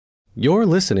You're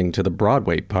listening to the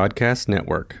Broadway Podcast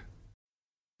Network.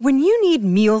 When you need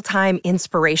mealtime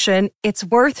inspiration, it's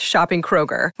worth shopping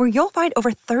Kroger, where you'll find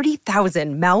over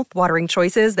 30,000 mouth-watering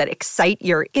choices that excite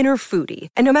your inner foodie.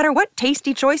 And no matter what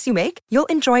tasty choice you make, you'll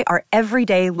enjoy our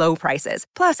everyday low prices,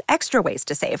 plus extra ways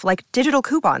to save, like digital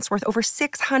coupons worth over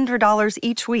 $600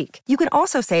 each week. You can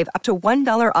also save up to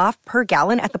 $1 off per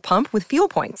gallon at the pump with fuel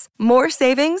points. More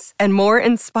savings and more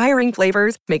inspiring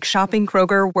flavors make shopping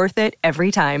Kroger worth it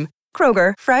every time.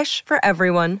 Kroger, fresh for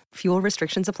everyone. Fuel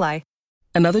restrictions apply.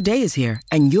 Another day is here,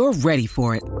 and you're ready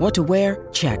for it. What to wear?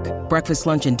 Check. Breakfast,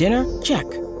 lunch, and dinner? Check.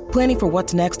 Planning for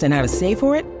what's next and how to save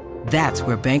for it? That's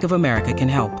where Bank of America can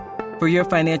help. For your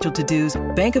financial to-dos,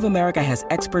 Bank of America has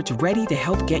experts ready to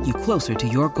help get you closer to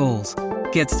your goals.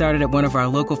 Get started at one of our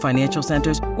local financial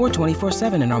centers or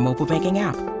 24/7 in our mobile banking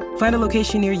app. Find a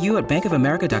location near you at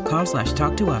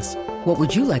bankofamerica.com/talktous. What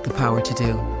would you like the power to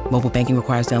do? Mobile banking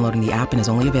requires downloading the app and is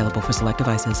only available for select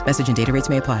devices. Message and data rates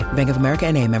may apply. Bank of America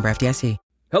N.A., member FDIC.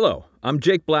 Hello, I'm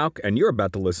Jake Blauk, and you're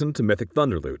about to listen to Mythic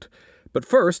Thunderlute. But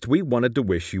first, we wanted to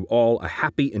wish you all a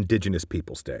happy Indigenous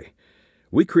Peoples Day.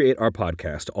 We create our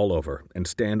podcast all over and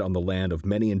stand on the land of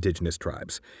many indigenous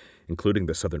tribes, including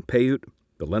the Southern Paiute,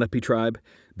 the Lenape tribe,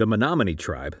 the Menominee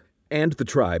tribe, and the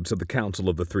tribes of the Council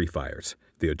of the Three Fires,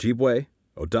 the Ojibwe,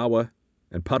 Odawa,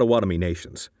 and Potawatomi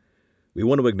nations. We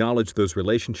want to acknowledge those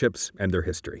relationships and their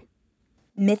history.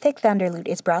 Mythic Thunderlute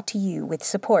is brought to you with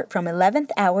support from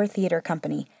 11th Hour Theater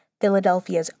Company,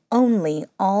 Philadelphia's only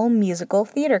all-musical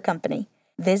theater company.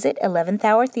 Visit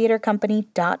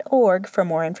 11thhourtheatercompany.org for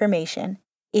more information.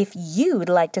 If you'd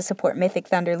like to support Mythic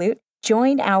Thunderlute,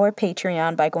 join our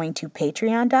Patreon by going to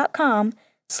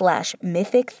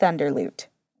patreon.com/Mythic Thunderlute.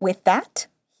 With that,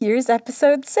 here's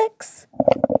episode 6.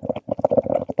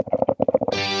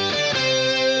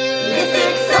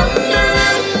 Mythic Thunderlute.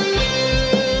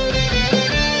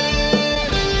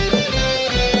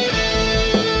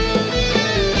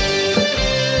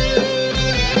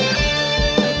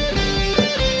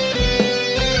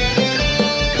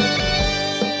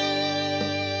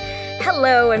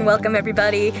 Hello and welcome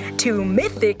everybody to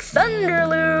Mythic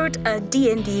Thunderlute, a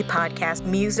D&D podcast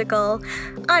musical.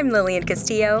 I'm Lillian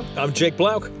Castillo. I'm Jake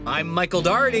Blauk. I'm Michael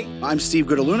Doherty. I'm Steve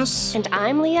Gudalunas. And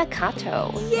I'm Leah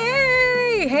Cato.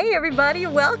 Yay! Hey everybody,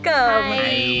 welcome.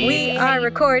 Hi. We are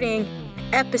recording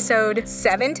episode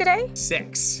 7 today?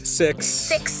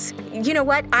 6. You know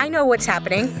what? I know what's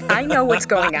happening. I know what's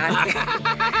going on.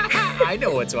 I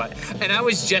know what's what. And I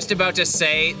was just about to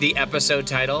say the episode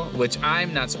title, which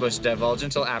I'm not supposed to divulge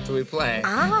until after we play.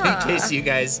 In case you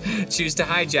guys choose to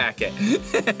hijack it.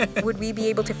 Would we be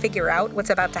able to figure out what's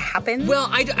about to happen? Well,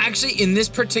 actually, in this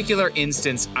particular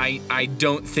instance, I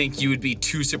don't think you would be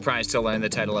too surprised to learn the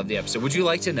title of the episode. Would you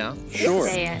like to know? Sure.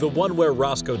 Say it. The one where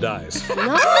Roscoe dies.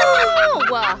 No!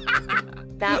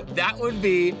 That would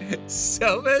be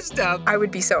so messed up, I would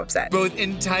be so upset. both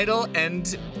in title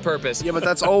and purpose. Yeah, but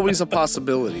that's always a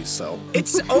possibility, so.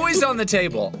 It's always on the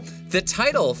table. The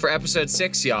title for episode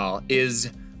 6, y'all,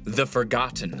 is The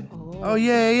Forgotten. Oh,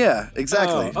 yeah.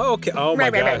 Exactly. Oh, okay. Oh, my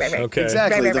Right. gosh. Okay.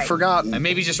 Exactly, Right. the Forgotten. I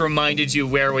maybe just reminded you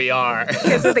where we are.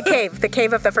 Because of the cave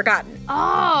of the Forgotten.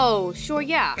 Oh, sure,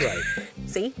 yeah. Right.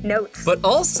 See? Notes. But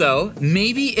also,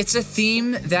 maybe it's a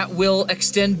theme that will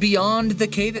extend beyond the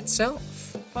cave itself.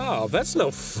 Oh, that's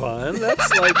no fun. That's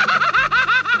like...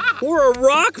 We're a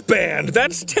rock band.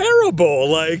 That's terrible.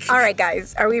 Like... All right,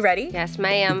 guys, are we ready? Yes,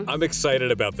 ma'am. I'm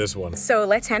excited about this one. So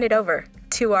let's hand it over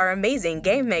to our amazing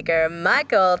game maker,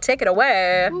 Michael. Take it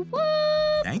away.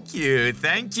 Thank you.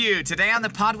 Today on the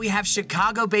pod, we have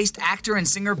Chicago-based actor and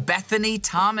singer Bethany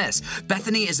Thomas.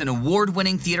 Bethany is an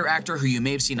award-winning theater actor who you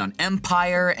may have seen on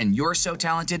Empire and You're So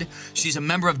Talented. She's a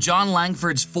member of John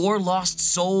Langford's Four Lost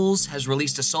Souls, has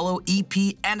released a solo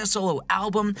EP and a solo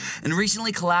album, and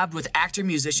recently collabed with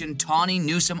actor-musician Tawny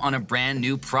Newsome on a brand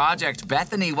new project.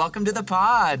 Bethany, welcome to the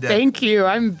pod. Thank you.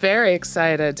 I'm very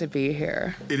excited to be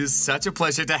here. It is such a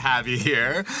pleasure to have you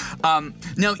here.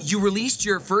 Now, you released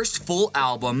your first full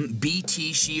album,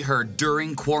 BT She Her,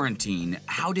 during quarantine.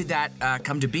 How did that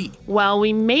come to be? Well,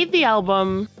 we made the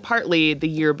album partly the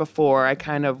year before. I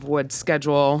kind of would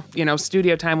schedule,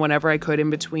 studio time whenever I could in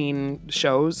between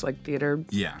shows, like theater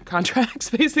contracts,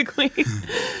 basically.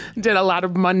 Did a lot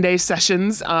of Monday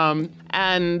sessions.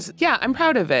 And yeah, I'm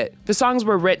proud of it. The songs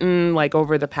were written like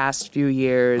over the past few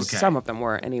years. Okay. Some of them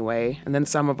were anyway. And then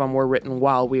some of them were written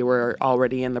while we were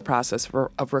already in the process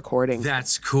of recording.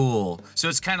 That's cool. So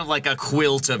it's kind of like a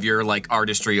quilt of your like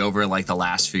artistry over like the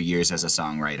last few years as a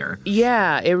songwriter.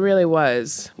 Yeah, it really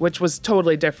was, which was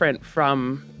totally different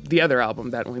from the other album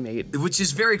that we made. Which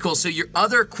is very cool. So your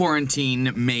other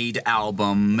quarantine-made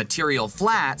album, Material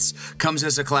Flats, comes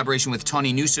as a collaboration with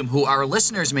Tawny Newsome, who our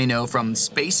listeners may know from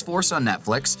Space Force on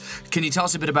Netflix. Can you tell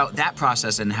us a bit about that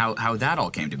process and how that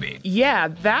all came to be? Yeah,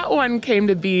 that one came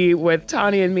to be with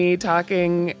Tawny and me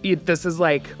talking. This is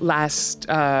like last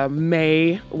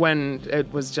May when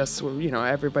it was just,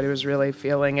 everybody was really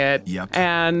feeling it. Yep.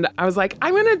 And I was like,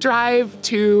 I'm going to drive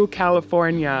to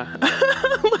California.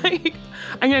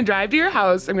 I'm going to drive to your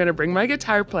house. I'm going to bring my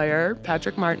guitar player,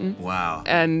 Patrick Martin. Wow.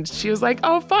 And she was like,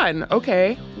 oh, fun.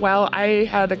 Okay. Well, I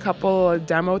had a couple of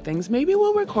demo things. Maybe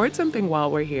we'll record something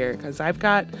while we're here because I've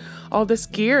got all this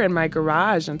gear in my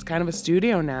garage and it's kind of a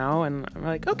studio now. And I'm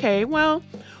like, okay, well,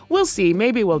 we'll see.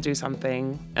 Maybe we'll do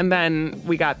something. And then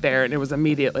we got there and it was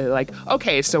immediately like,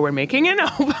 okay, so we're making an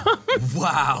album.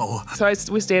 Wow. So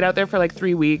we stayed out there for like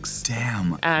 3 weeks.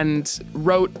 Damn. And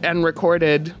wrote and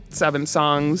recorded 7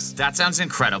 songs. That sounds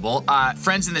incredible.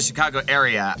 Friends in the Chicago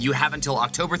area, you have until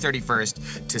October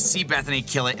 31st to see Bethany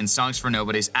kill it in Songs for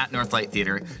Nobodies at Northlight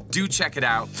Theater. Do check it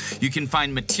out. You can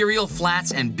find Material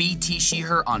Flats and BT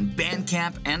She/Her on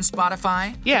Bandcamp and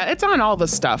Spotify. Yeah, it's on all the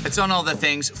stuff. It's on all the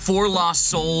things. For Lost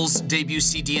Souls debut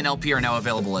CD and LP are now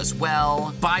available as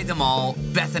well. Buy them all.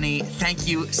 Bethany, thank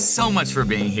you so much for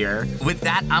being here. With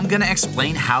that, I'm gonna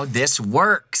explain how this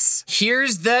works.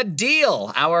 Here's the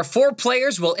deal. Our 4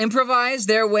 players will improvise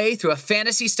their way through a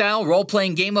fantasy-style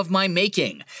role-playing game of my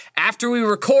making. After we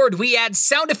record, we add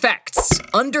sound effects,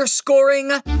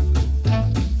 underscoring,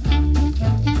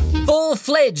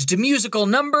 full-fledged musical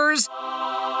numbers,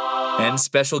 and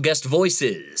special guest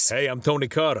voices. Hey, I'm Tony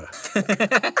Carter.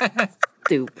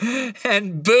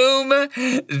 And boom,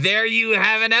 there you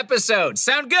have an episode.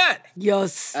 Sound good?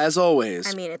 Yes. As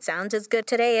always. I mean, it sounds as good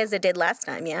today as it did last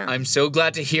time, yeah. I'm so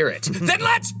glad to hear it. Then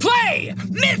let's play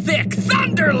Mythic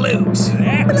Thunderloot!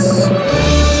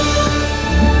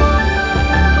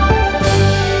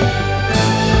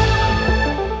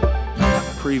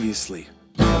 Previously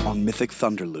on Mythic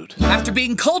Thunderloot. After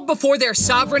being called before their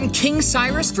sovereign, King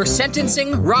Cyrus, for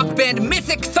sentencing, rock band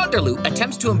Mythic Thunderloot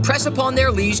attempts to impress upon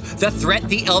their liege the threat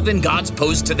the elven gods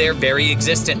pose to their very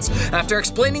existence. After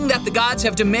explaining that the gods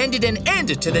have demanded an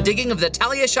end to the digging of the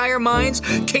Taliashire mines,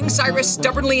 King Cyrus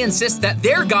stubbornly insists that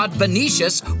their god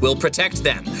Venetius will protect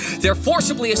them. They're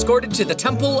forcibly escorted to the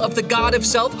temple of the god of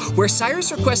self, where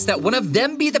Cyrus requests that one of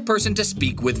them be the person to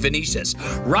speak with Venetius.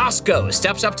 Roscoe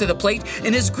steps up to the plate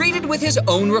and is greeted with his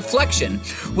own reflection,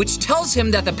 which tells him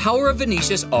that the power of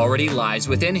Venetius already lies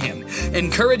within him.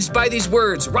 Encouraged by these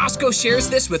words, Roscoe shares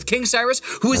this with King Cyrus,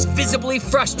 who is visibly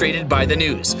frustrated by the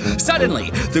news.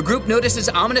 Suddenly, the group notices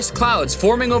ominous clouds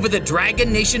forming over the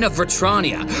dragon nation of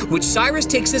Vetrania, which Cyrus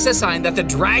takes as a sign that the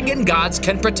dragon gods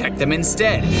can protect them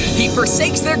instead. He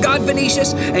forsakes their god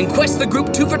Venetius and quests the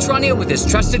group to Vetrania with his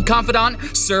trusted confidant,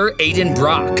 Sir Aidan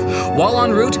Brock. While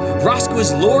en route, Roscoe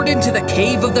is lured into the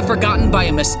Cave of the Forgotten by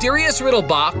a mysterious riddle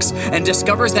box and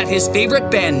discovers that his favorite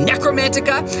band,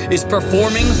 Necromantica, is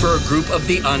performing for a group of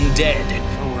the undead.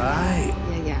 All right.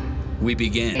 Yeah. We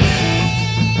begin.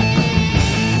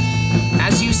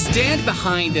 As you stand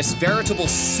behind this veritable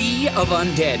sea of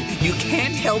undead, you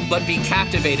can't help but be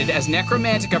captivated as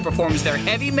Necromantica performs their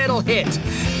heavy metal hit,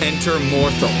 Enter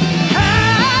Morthal.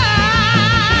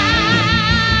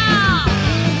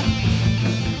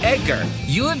 Edgar,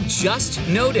 you have just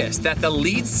noticed that the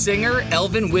lead singer,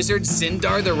 elven wizard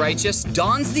Sindar the Righteous,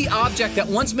 dons the object that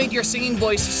once made your singing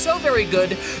voice so very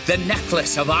good, the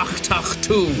necklace of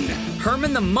Achtachtun.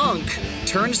 Herman the monk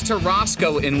turns to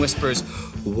Roscoe and whispers,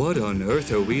 "What on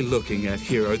earth are we looking at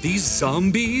here? Are these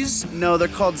zombies?" No, they're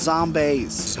called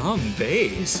zombies.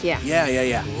 Zombies? Yeah.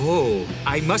 Yeah. Oh,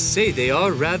 I must say they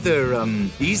are rather,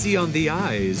 easy on the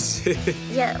eyes.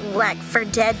 Yeah, like for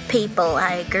dead people,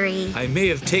 I agree. I may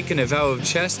have taken a vow of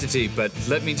chastity, but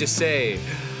let me just say,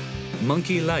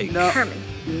 monkey-like. No.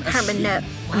 Herman, no.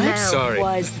 What No. Sorry.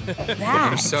 was that?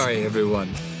 I'm sorry, everyone.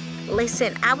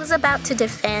 Listen, I was about to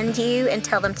defend you and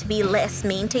tell them to be less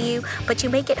mean to you, but you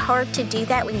make it hard to do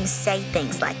that when you say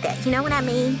things like that. You know what I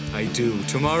mean? I do.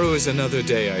 Tomorrow is another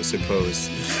day, I suppose.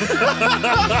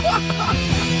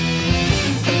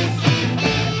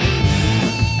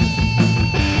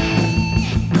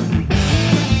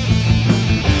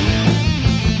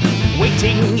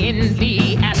 Waiting in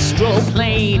the astral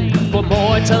plane for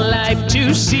mortal life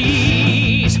to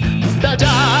seize. The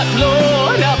dark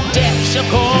lord of death shall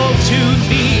call to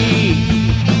thee.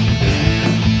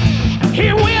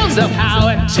 He wields the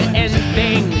power to end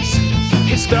things.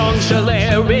 His throne shall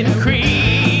e'er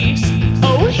increase.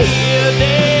 Oh, hear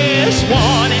this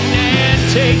warning and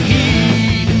take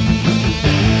heed.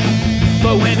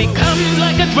 For when he comes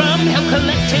like a drum, he'll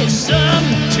collect his sum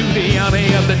to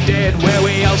the dead where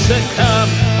we all succumb.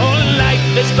 Oh, life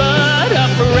is but a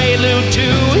prelude to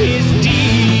his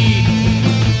deed.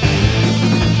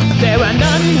 There are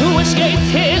none who escape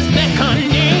his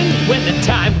beckoning when the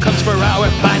time comes for our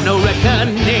final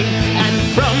reckoning. And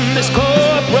from this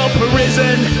corporal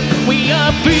prison we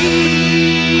are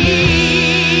free.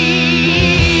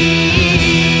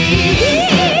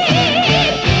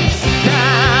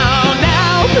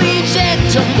 Now, please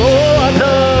enter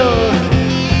mortal.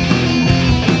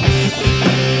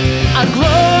 A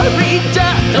glory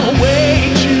doth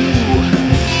await you.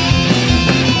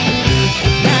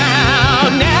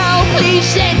 Now,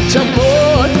 please enter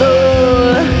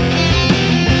mortal.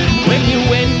 When you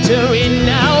enter in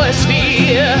our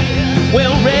sphere,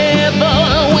 we'll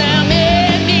revel where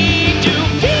many do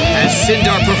fear. As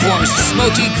Sindar performs,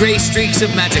 smoky gray streaks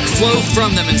of magic flow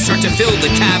from them and start to fill the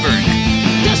cavern.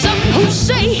 There's some who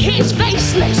say he's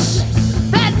faceless,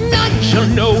 that none shall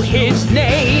know his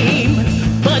name.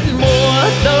 But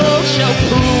mortals shall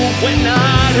prove we're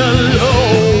not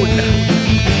alone.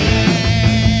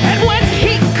 And when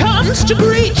he comes to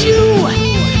greet you,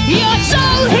 your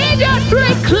soul he doth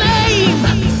reclaim.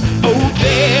 Oh,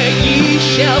 there ye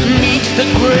shall meet the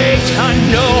great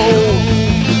unknown.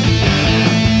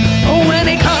 Oh, when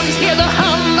he comes, hear the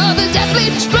hum of the deathly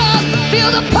drum.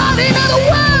 Feel the pounding of the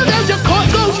world as your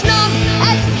corpse goes numb.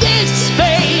 At this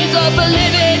phase of the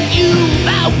living you've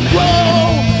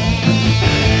outgrown.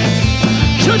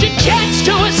 Should you chance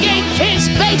to escape his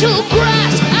fatal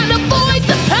grasp and avoid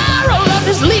the peril of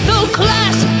his lethal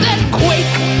clasp, then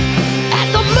quake at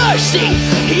the mercy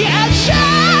he has shown.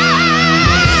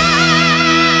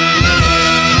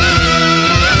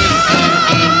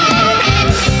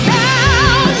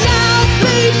 Now,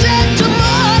 please enter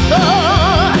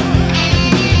mortal.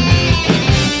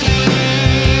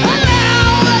 Allow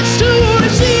us to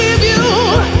receive you.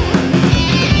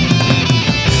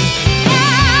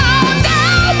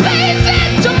 Now, please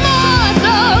enter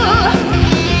mortal.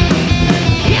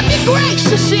 If you're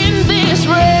gracious in this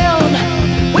realm,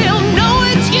 we'll know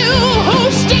it's you who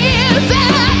steers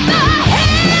at the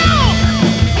helm.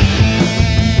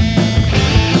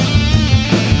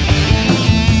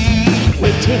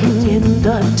 Waiting in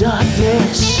the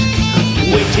darkness,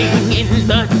 waiting in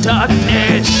the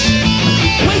darkness,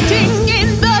 waiting in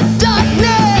the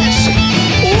darkness,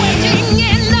 waiting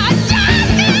in the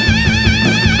darkness.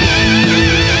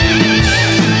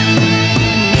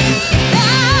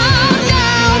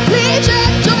 Now, please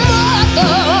enter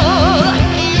mortal.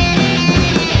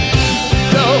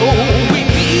 Though we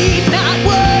be not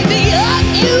worthy of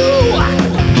you.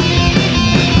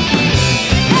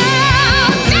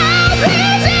 Now,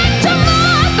 please enter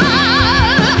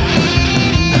mortal.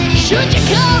 Should you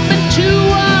come into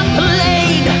our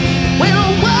plane,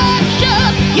 we'll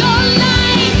worship your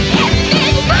light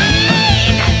ending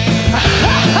reign.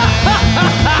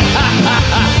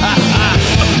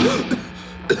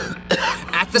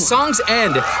 At the song's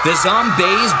end, the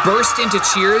zombies burst into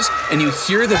cheers, and you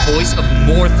hear the voice of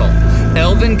Morthal,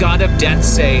 elven god of death,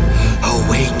 say,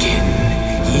 "Awaken,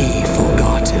 ye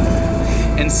forgotten."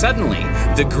 And suddenly,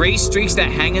 the gray streaks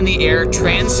that hang in the air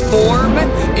transform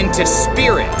into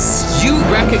spirits. You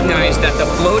recognize that the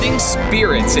floating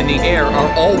spirits in the air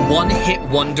are all one-hit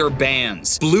wonder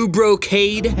bands. Blue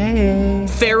Brocade,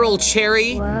 Feral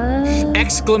Cherry,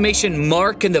 Exclamation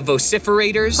Mark and the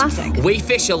Vociferators, Classic.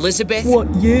 Wayfish Elizabeth, What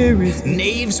year is it?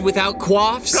 Knaves Without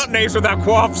Quaffs, Not Knaves Without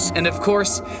Quaffs. and of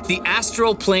course, the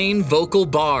Astral Plane Vocal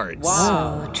Bards.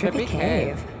 Oh, Trippy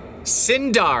Cave.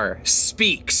 Sindar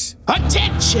speaks.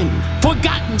 Attention,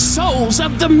 forgotten souls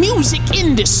of the music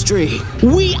industry.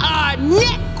 We are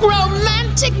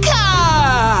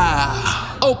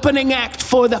Necromantica! Opening act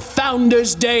for the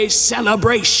Founders' Day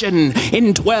celebration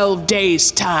in 12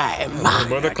 days' time.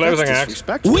 We're the closing act.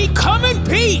 Disrespectful. We come in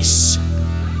peace,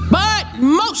 but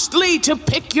mostly to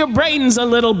pick your brains a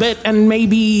little bit and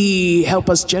maybe help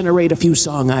us generate a few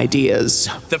song ideas.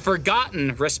 The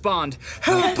Forgotten respond,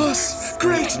 Help us,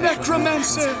 great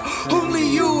necromancer! Only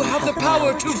you have the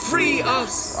power to free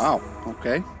us! Wow,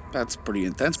 okay. That's pretty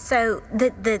intense. So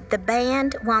the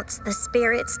band wants the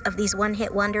spirits of these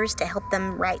one-hit wonders to help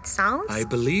them write songs? I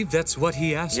believe that's what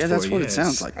he asked for. Yeah, that's what it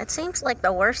sounds like. That seems like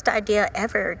the worst idea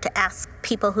ever to ask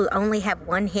people who only have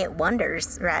one-hit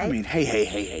wonders, right? I mean,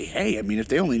 hey. I mean, if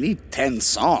they only need 10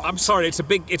 songs. I'm sorry, it's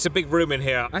a big room in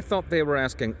here. I thought they were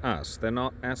asking us. They're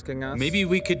not asking us? Maybe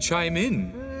we could chime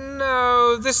in.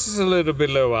 No, this is a little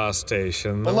below our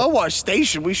station. Below our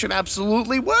station, we should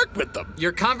absolutely work with them.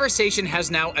 Your conversation has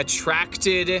now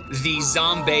attracted the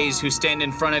zombies who stand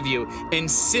in front of you, and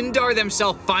Sindar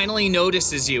themselves finally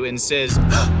notices you and says,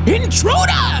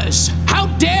 Intruders! How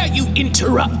dare you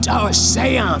interrupt our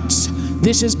seance?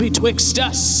 This is betwixt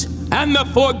us and the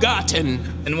Forgotten.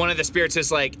 And one of the spirits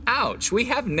is like, ouch, we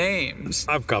have names.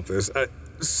 I've got this.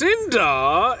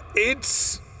 Sindar,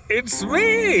 it's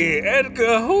me,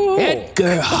 Edgar Hawk.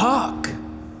 Edgar Hawk,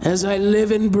 as I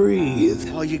live and breathe.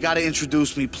 Oh, you gotta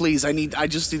introduce me, please. I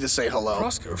just need to say hello.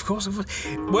 Roscoe, of course.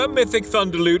 We're Mythic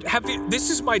Thunderlute.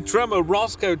 This is my drummer,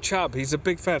 Roscoe Chubb. He's a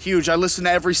big fan. Huge. I listen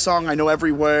to every song. I know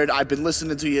every word. I've been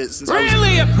listening to you since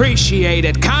Really appreciate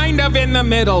it. Kind of in the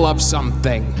middle of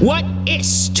something. What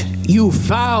is't you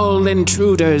foul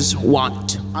intruders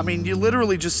want? I mean, you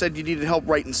literally just said you needed help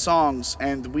writing songs,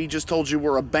 and we just told you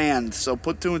we're a band, so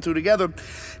put two and two together,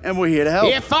 and we're here to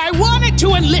help. If I wanted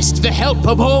to enlist the help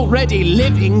of already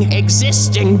living,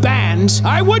 existing bands,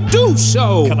 I would do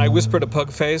so. Can I whisper to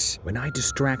Pugface? When I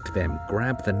distract them,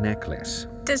 grab the necklace.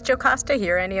 Does Jocasta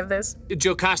hear any of this?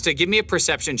 Jocasta, give me a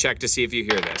perception check to see if you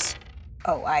hear this.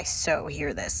 Oh, I so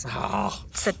hear this. Oh.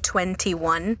 It's a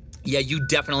 21. Yeah, you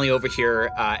definitely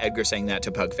overhear Edgar saying that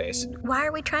to Pugface. Why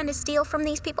are we trying to steal from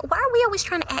these people? Why are we always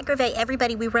trying to aggravate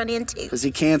everybody we run into? Because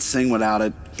he can't sing without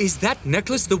it. Is that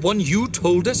necklace the one you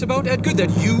told us about, Edgar,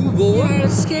 that you wore?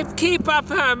 Yes, keep up,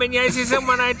 Herman. Yes, it's the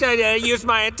one I used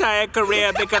my entire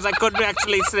career because I couldn't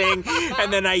actually sing,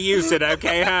 and then I used it,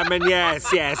 okay, Herman?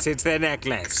 Yes, it's the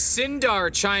necklace.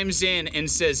 Sindar chimes in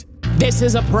and says, This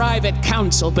is a private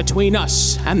council between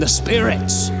us and the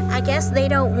spirits. I guess they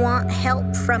don't want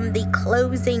help from the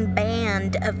closing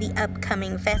band of the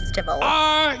upcoming festival.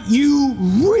 Are you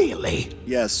really?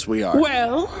 Yes, we are.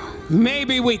 Well,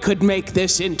 maybe we could make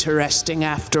this interesting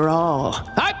after all.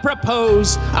 I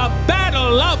propose a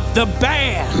battle of the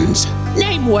bands.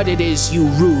 Name what it is you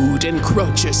rude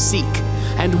encroachers seek,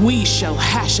 and we shall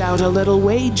hash out a little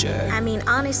wager. I mean,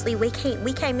 honestly, we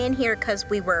came in here because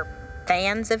we were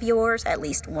fans of yours, at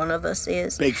least one of us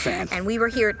is. Big fan. And we were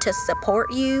here to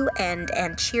support you and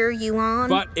cheer you on.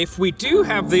 But if we do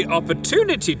have the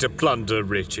opportunity to plunder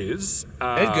riches...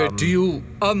 Edgar, do you...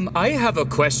 I have a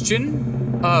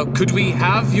question. Could we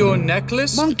have your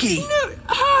necklace? Monkey! No,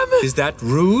 Is that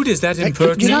rude? Is that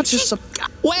impertinent? You're not just...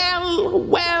 Well.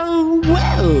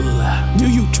 Do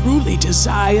you truly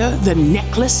desire the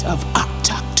necklace of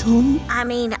Octoctune? I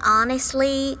mean,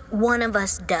 honestly, one of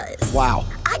us does. Wow.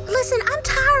 Listen, I'm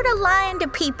tired of lying to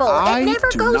people. It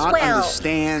never goes well. I do not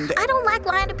understand. I don't like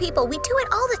lying to people. We do it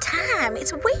all the time.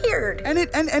 It's weird. And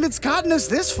it's gotten us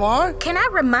this far. Can I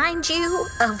remind you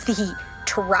of the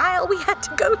trial we had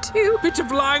to go to? A bit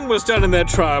of lying was done in that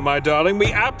trial, my darling.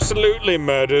 We absolutely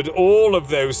murdered all of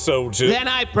those soldiers. Then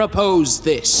I propose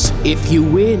this. If you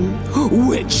win,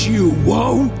 which you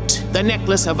won't, the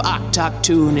necklace of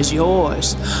Octoctune is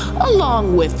yours,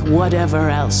 along with whatever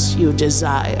else you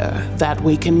desire that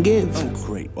we can give. Oh,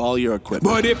 great. All your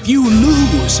equipment. But if you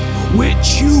lose,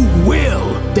 which you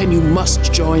will, then you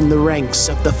must join the ranks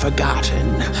of the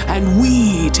Forgotten, and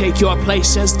we take your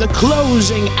place as the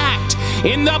closing act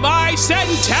in the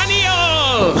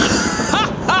Bicentennial!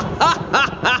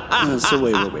 So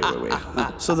wait.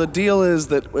 So the deal is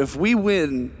that if we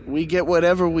win, we get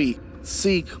whatever we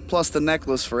seek plus the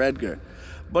necklace for Edgar.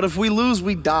 But if we lose,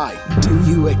 we die. Do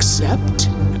you accept?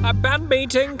 A band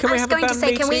meeting? Can we have a band meeting? I was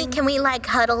going to say, can we like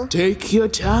huddle? Take your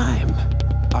time.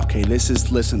 Okay,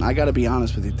 listen, I gotta be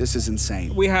honest with you. This is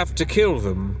insane. We have to kill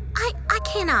them. I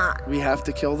cannot. We have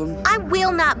to kill them? I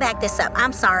will not back this up.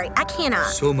 I'm sorry. I cannot.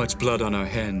 So much blood on our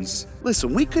hands.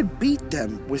 Listen, we could beat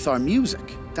them with our music.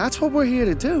 That's what we're here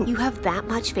to do. You have that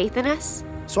much faith in us?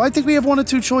 So I think we have one of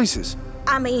two choices.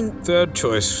 I mean... Third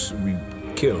choice, we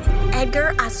kill them.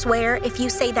 Edgar, I swear, if you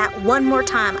say that one more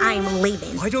time, I am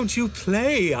leaving. Why don't you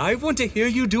play? I want to hear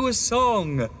you do a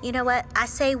song. You know what? I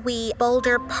say we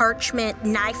boulder parchment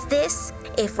knife this.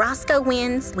 If Roscoe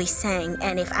wins, we sing,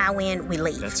 and if I win, we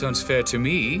leave. That sounds fair to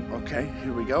me. Okay,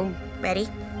 here we go. Ready?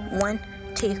 1,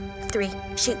 2, 3,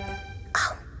 shoot.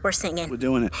 Oh, we're singing. We're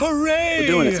doing it. Hooray! We're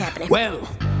doing it. It's happening. Well,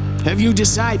 have you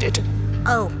decided?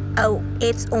 Oh,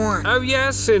 it's on. Oh,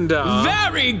 yes, Sindar.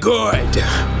 Very good.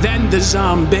 Then the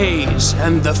zombies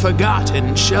and the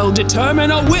Forgotten shall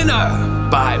determine a winner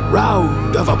by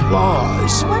round of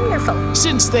applause. Wonderful.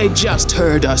 Since they just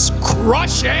heard us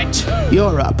crush it,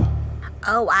 you're up.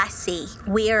 Oh, I see.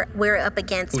 We're up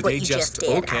against what you just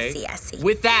did. Okay. I see.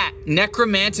 With that,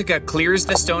 Necromantica clears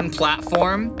the stone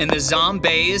platform, and the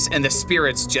zombies and the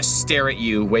spirits just stare at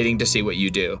you, waiting to see what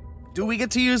you do. Do we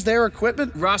get to use their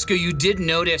equipment? Roscoe, you did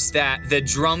notice that the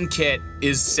drum kit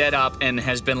is set up and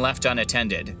has been left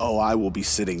unattended. Oh, I will be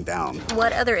sitting down.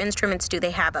 What other instruments do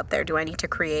they have up there? Do I need to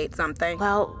create something?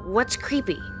 Well, what's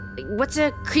creepy? What's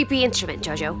a creepy instrument,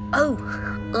 Jojo? Oh,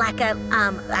 like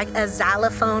a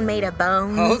xylophone made of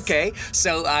bones. Okay,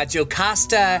 so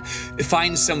Jocasta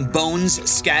finds some bones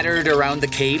scattered around the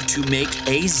cave to make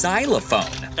a xylophone.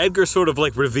 Edgar sort of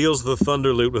like reveals the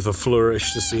thunder lute with a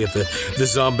flourish to see if the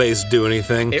zombies do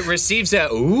anything. It receives a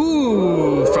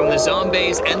ooh from the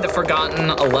zombies and the Forgotten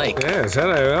alike. Yes,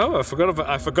 hello. I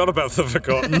forgot about the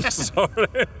Forgotten.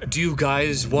 Sorry. Do you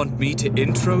guys want me to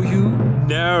intro you?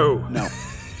 No.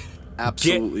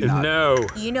 Absolutely not. No.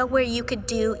 You know where you could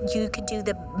do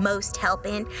the most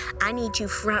helping? I need you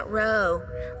front row,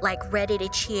 like ready to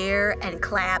cheer and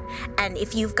clap. And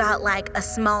if you've got like a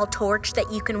small torch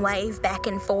that you can wave back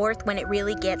and forth when it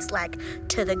really gets like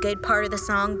to the good part of the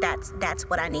song, that's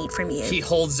what I need from you. He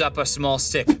holds up a small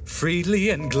stick, freely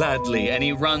and gladly, and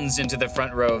he runs into the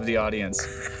front row of the audience.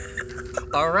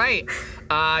 All right,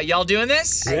 y'all doing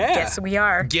this? Yeah. I guess we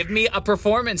are. Give me a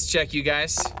performance check, you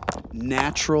guys.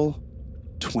 Natural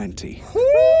 20.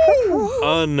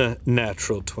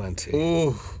 Unnatural 20.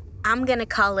 Ooh. I'm gonna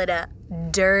call it a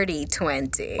dirty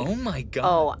 20. Oh my god.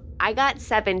 Oh, I got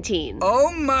 17.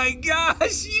 Oh my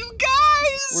gosh, you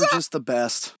guys! We're just the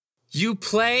best. You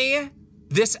play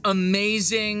this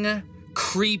amazing,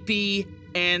 creepy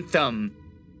anthem.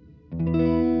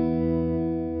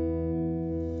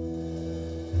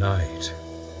 Night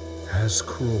has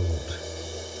crawled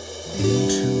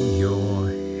into your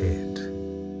head.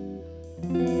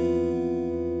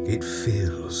 It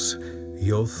fills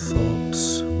your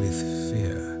thoughts with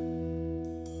fear.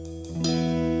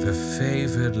 The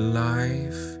favored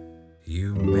life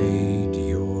you made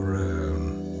your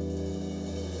own.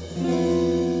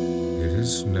 It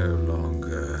is no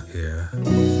longer here.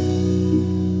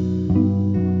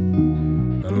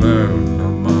 Alone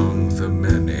among the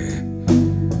many,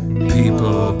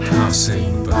 people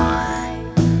passing by.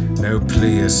 No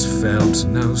plea is felt,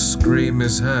 no scream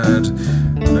is heard,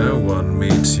 no one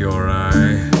meets your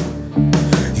eye.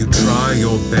 You try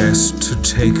your best to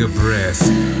take a breath,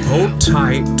 hold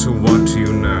tight to what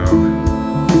you know.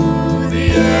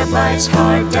 The air bites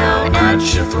hard down at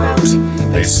your throat,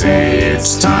 they say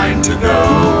it's time to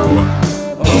go.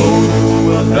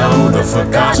 Oh, alone the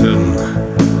forgotten,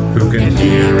 who can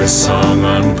hear a song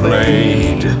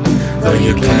unplayed. Though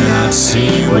you cannot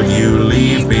see what you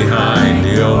leave behind,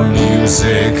 your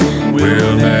music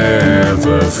will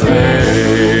never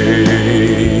fade.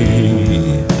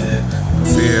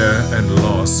 Fear and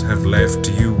loss have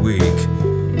left you weak,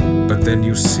 but then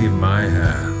you see my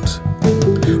hand.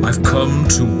 I've come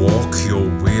to walk your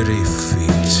weary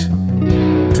feet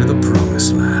to the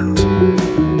promised land.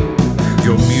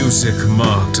 Your music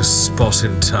marked a spot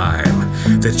in time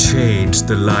that changed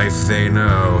the life they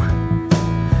know.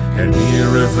 An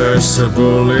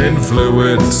irreversible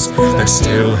influence that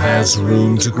still has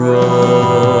room to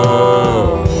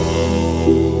grow.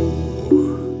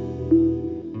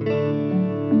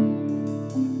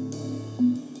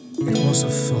 It was a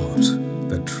thought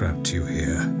that trapped you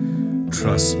here.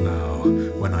 Trust now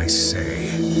when I say,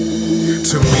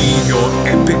 to me your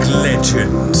epic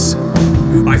legends,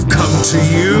 I've come to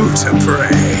you to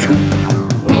pray.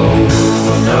 Oh, who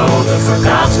will know the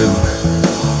forgotten,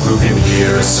 who can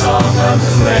hear a song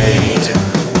unplayed?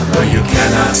 Though you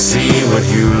cannot see what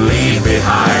you leave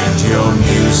behind, your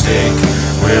music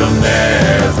will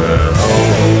never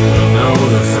hold. Know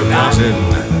the forgotten,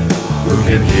 who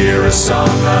can hear a song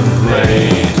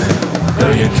unplayed?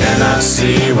 Though you cannot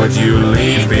see what you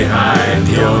leave behind,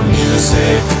 your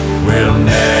music will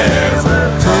never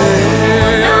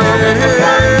fade.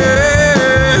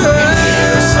 Who can hear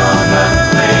a song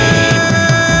unplayed?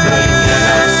 Though you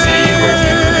cannot see what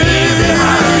you leave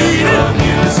behind, your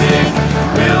music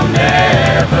will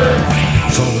never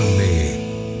fade. Follow me,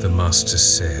 the master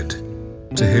said.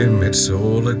 To him it's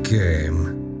all a game.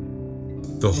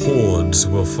 The hordes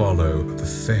will follow, the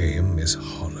fame is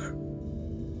hollow.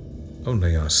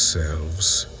 Only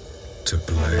ourselves to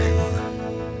blame.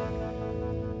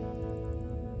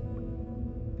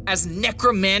 As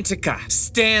Necromantica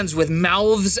stands with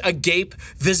mouths agape,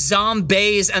 the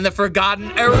zombies and the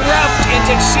Forgotten erupt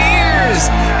into cheers!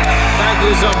 Thank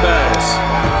you, zombies!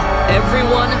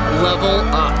 Everyone level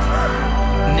up.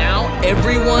 Now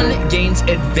everyone gains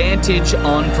advantage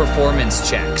on performance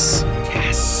checks.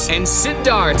 Yes. And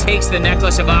Sindar takes the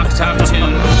necklace of Octoptune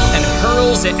and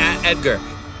hurls it at Edgar.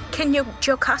 Can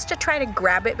Jocasta try to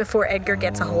grab it before Edgar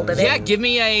gets a hold of it? Yeah, give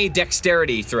me a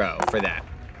dexterity throw for that.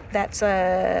 That's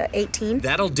 18.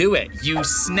 That'll do it. You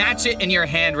snatch it in your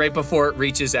hand right before it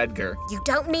reaches Edgar. You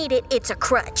don't need it, it's a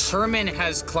crutch. Herman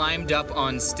has climbed up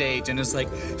on stage and is like,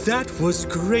 "That was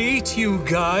great, you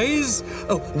guys.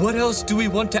 What else do we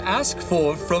want to ask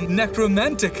for from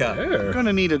Necromantica?" We're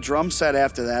gonna need a drum set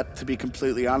after that, to be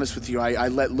completely honest with you. I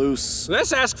let loose.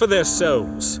 Let's ask for their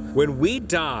souls. When we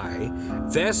die,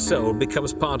 their soul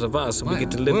becomes part of us and we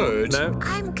get to live. No?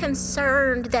 I'm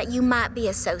concerned that you might be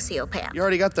a sociopath. You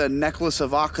already got the necklace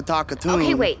of Akatakatun.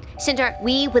 Okay, wait. Sindar,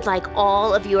 we would like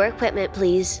all of your equipment,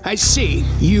 please. I see.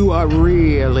 You are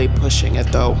really pushing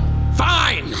it, though.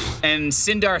 Fine! And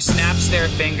Sindar snaps their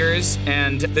fingers,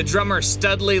 and the drummer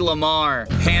Studley Lamar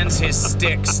hands his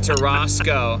sticks to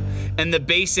Roscoe, and the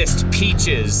bassist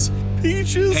Peaches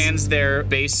hands their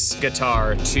bass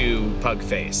guitar to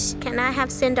Pugface. Can I have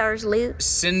Sindar's loot?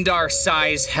 Sindar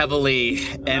sighs heavily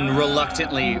and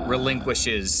reluctantly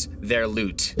relinquishes their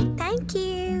loot. Thank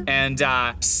you. And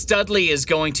Studley is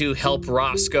going to help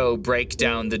Roscoe break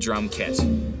down the drum kit.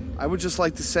 I would just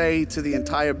like to say to the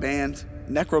entire band,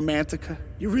 Necromantica,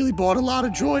 you really brought a lot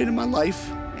of joy into my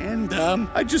life. And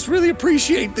I just really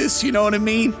appreciate this, you know what I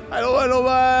mean? I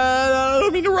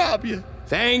don't mean to rob you.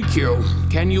 Thank you.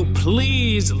 Can you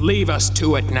please leave us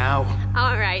to it now?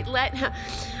 All right,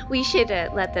 we should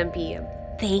let them be.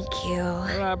 Thank you.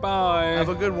 Bye. Have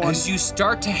a good one. As you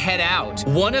start to head out,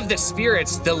 one of the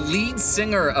spirits, the lead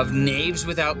singer of Knaves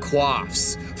Without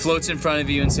Quaffs, floats in front of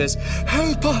you and says,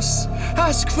 "Help us!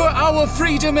 Ask for our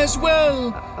freedom as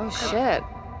well!" Oh, shit.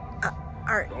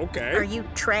 Are you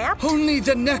trapped? Only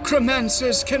the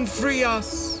necromancers can free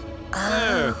us.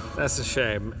 Oh, that's a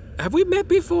shame. Have we met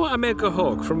before? I'm Edgar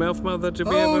Hawk from Elf Mother. Did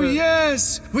we ever...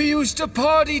 Yes! We used to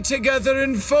party together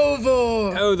in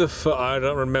Fovor. Oh, I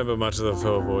don't remember much of the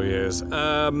Fovor years.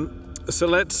 So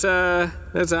let's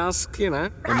ask,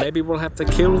 and maybe we'll have to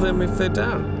kill them if they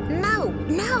don't. No.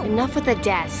 Enough with the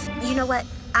deaths. You know what?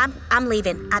 I'm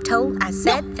leaving. I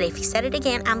said that if you said it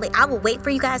again, I will wait for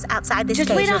you guys outside this cave.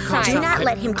 Just wait outside. Do not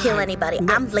let him kill anybody.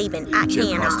 I'm leaving. I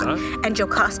cannot. And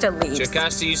Jocasta leaves.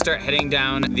 Jocasta, you start heading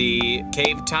down the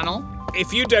cave tunnel.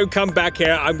 If you don't come back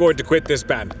here, I'm going to quit this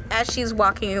band. As she's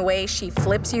walking away, she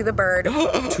flips you the bird.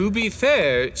 To be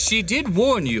fair, she did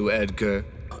warn you, Edgar.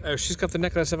 Oh, she's got the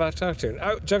necklace of Akatakatun.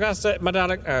 Oh, Jocasta, my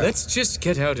darling. Let's just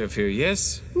get out of here,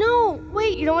 yes? No,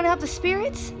 wait, you don't want to have the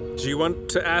spirits? Do you want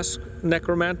to ask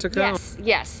Necromantica?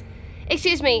 Yes.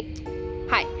 Excuse me.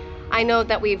 Hi. I know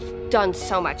that we've done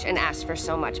so much and asked for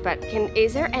so much, but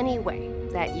is there any way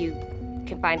that you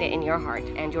can find it in your heart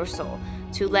and your soul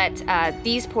to let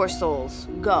these poor souls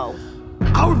go?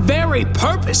 Our very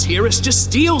purpose here is to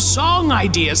steal song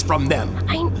ideas from them.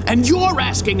 And you're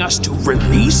asking us to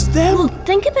release them? Well,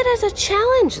 think of it as a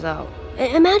challenge, though.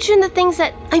 Imagine the things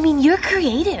that... you're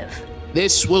creative.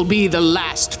 This will be the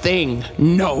last thing,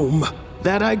 gnome,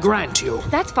 that I grant you.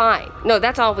 That's fine. No,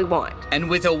 that's all we want. And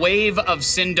with a wave of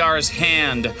Sindar's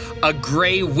hand, a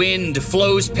gray wind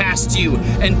flows past you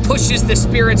and pushes the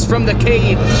spirits from the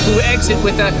cave, who exit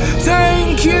with a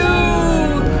 "Thank you!"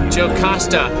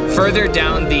 Jocasta, further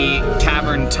down the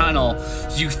cavern tunnel,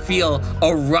 you feel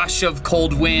a rush of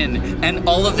cold wind, and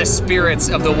all of the spirits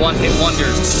of the one-hit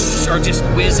wonders are just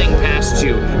whizzing past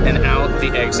you and out the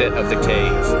exit of the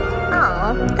cave.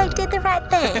 Oh, they did the right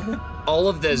thing. All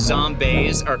of the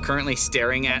zombies are currently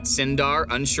staring at Sindar,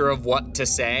 unsure of what to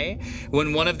say,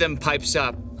 when one of them pipes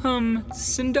up,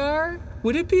 Sindar,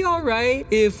 would it be all right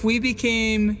if we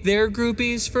became their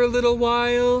groupies for a little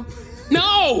while?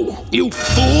 No! You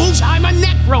fools! I'm a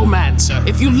necromancer!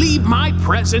 If you leave my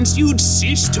presence, you'd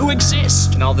cease to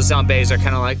exist! And all the zombies are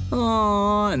kind of like,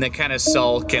 aww, and they kind of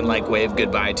sulk and wave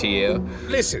goodbye to you.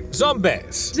 Listen,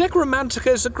 zombies,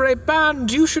 Necromantica is a great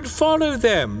band. You should follow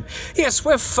them. Yes,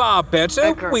 we're far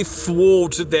better. We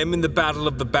thwarted them in the Battle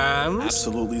of the Bands.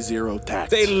 Absolutely zero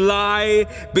tact. They lie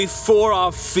before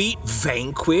our feet,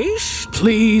 vanquished.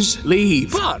 Please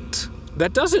leave. But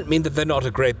that doesn't mean that they're not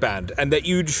a great band, and that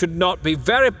you should not be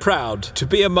very proud to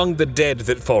be among the dead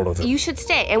that follow them. You should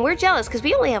stay, and we're jealous because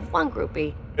we only have one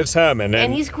groupie. It's Herman,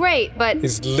 and he's great, but...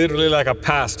 He's literally like a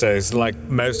pastor. He's like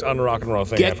most un-rock and roll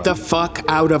thing ever. Get the fuck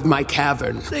out of my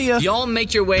cavern. See ya. Y'all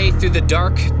make your way through the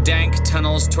dark, dank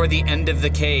tunnels toward the end of the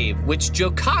cave, which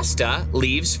Jocasta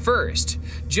leaves first.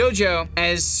 Jojo,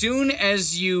 as soon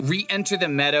as you re-enter the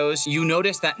meadows, you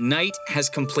notice that night has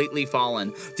completely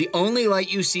fallen. The only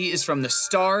light you see is from the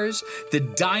stars, the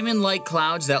diamond-like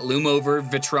clouds that loom over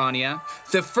Vitrania,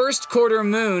 the first quarter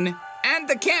moon, and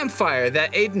the campfire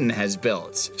that Aiden has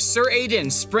built. Sir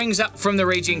Aiden springs up from the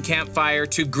raging campfire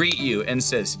to greet you and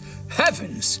says,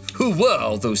 "Heavens, who were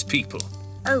all those people?"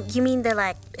 Oh, you mean the,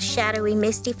 like, shadowy,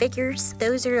 misty figures?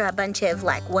 Those are a bunch of,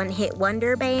 like, one-hit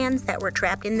wonder bands that were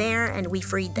trapped in there, and we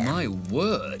freed them. My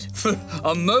word. For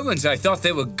a moment, I thought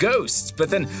they were ghosts, but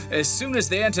then as soon as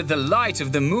they entered the light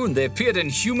of the moon, they appeared in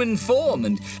human form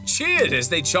and cheered as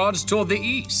they charged toward the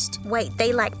east. Wait,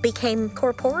 they, like, became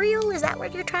corporeal? Is that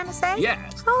what you're trying to say?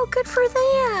 Yes. Oh, good for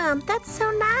them. That's so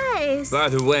nice. By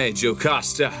the way,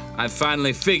 Jocasta, I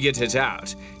finally figured it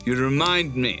out. You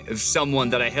remind me of someone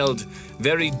that I held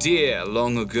very dear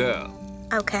long ago.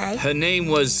 Okay. Her name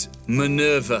was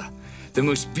Minerva, the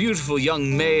most beautiful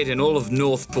young maid in all of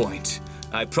North Point.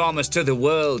 I promised her the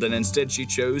world, and instead she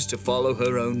chose to follow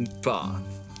her own path.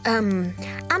 I'm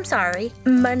sorry,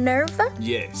 Minerva?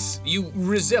 Yes, you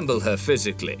resemble her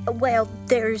physically. Well,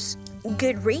 there's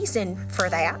good reason for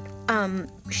that.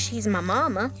 She's my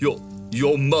mama.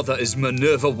 Your mother is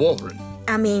Minerva Warren.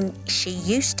 I mean, she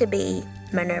used to be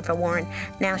Minerva Warren.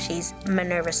 Now she's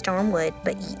Minerva Stormwood,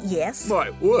 but yes. My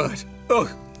word. Oh,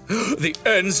 the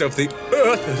ends of the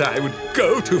earth that I would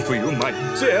go to for you, my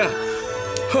dear.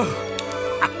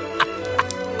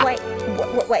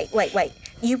 Wait.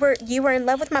 You were in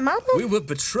love with my mama? We were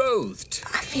betrothed.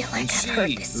 I feel like I've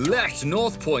heard this story. She left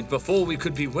North Point before we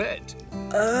could be wed.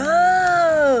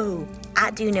 Oh,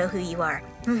 I do know who you are.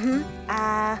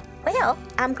 Well,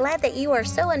 I'm glad that you are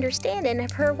so understanding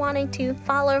of her wanting to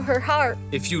follow her heart.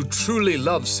 If you truly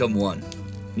love someone,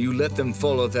 you let them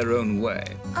follow their own way.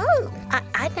 Oh,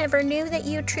 I never knew that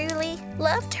you truly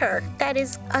loved her. That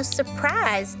is a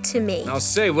surprise to me. I'll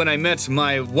say when I met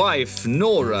my wife,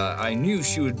 Nora, I knew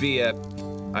she would be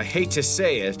I hate to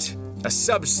say it, a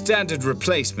substandard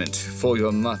replacement for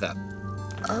your mother.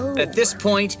 Oh. At this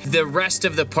point, the rest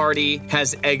of the party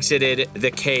has exited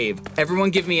the cave. Everyone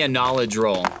give me a knowledge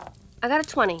roll. I got a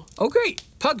 20. Okay,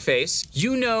 Pugface,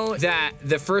 you know that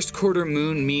the first quarter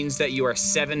moon means that you are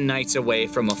 7 nights away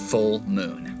from a full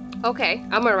moon. Okay,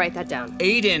 I'm gonna write that down.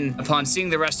 Aiden, upon seeing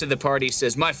the rest of the party,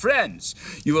 says, "My friends,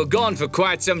 you were gone for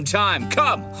quite some time.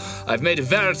 Come, I've made a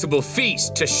veritable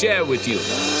feast to share with you."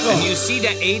 And you see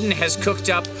that Aiden has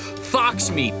cooked up fox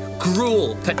meat,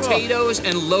 gruel, potatoes,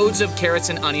 and loads of carrots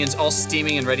and onions all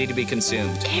steaming and ready to be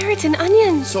consumed. Carrots and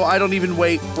onions? So I don't even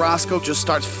wait. Roscoe just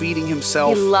starts feeding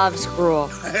himself. He loves gruel.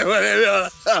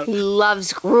 He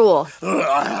loves gruel.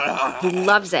 He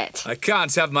loves it. I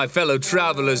can't have my fellow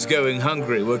travelers going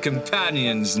hungry. We're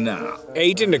companions now.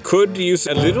 Aiden could use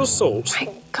a little salt. My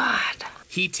God.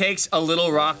 He takes a little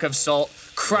rock of salt,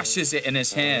 crushes it in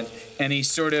his hand, and he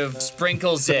sort of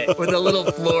sprinkles it with a little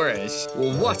flourish.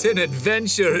 Well, what an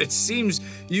adventure. It seems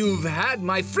you've had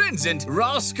my friends and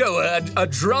Roscoe, a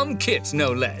drum kit,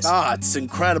 no less. Ah, it's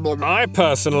incredible. I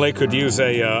personally could use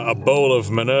a bowl of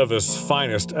Minerva's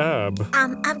finest herb.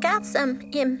 I've got some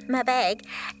in my bag.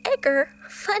 Edgar,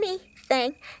 funny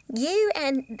thing, you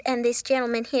and this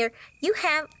gentleman here, you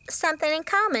have something in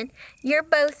common. You're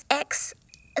both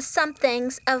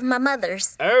ex-somethings of my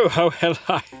mother's. Oh, well,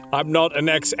 I'm not an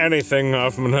ex-anything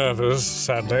of Minerva's,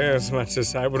 sadly, as much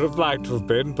as I would have liked to have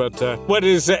been, but what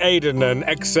is Aiden, an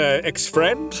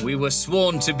ex-friend? We were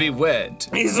sworn to be wed.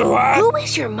 He's a what? Who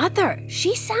is your mother?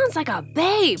 She sounds like a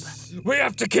babe. We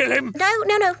have to kill him.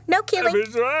 No killing.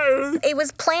 It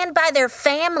was planned by their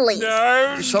families.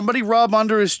 No. Somebody rub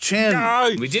under his chin.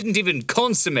 No. We didn't even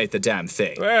consummate the damn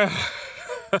thing. Well,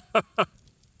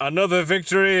 another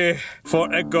victory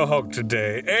for Edgar Hogg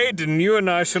today. Aiden, you and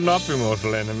I shall not be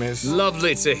mortal enemies.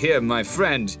 Lovely to hear, my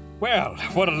friend. Well,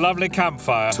 what a lovely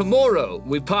campfire. Tomorrow,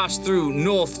 we pass through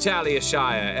North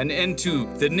Talia-shire and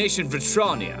into the nation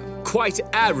Vitrania. Quite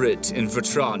arid in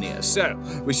Vitrania, so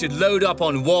we should load up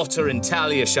on water in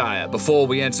Talia-shire before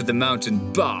we enter the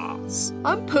mountain bars.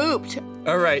 I'm pooped.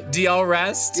 All right, do y'all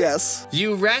rest? Yes.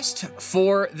 You rest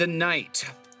for the night.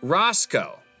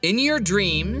 Roscoe, in your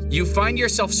dream, you find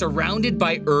yourself surrounded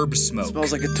by herb smoke.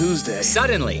 Smells like a Tuesday.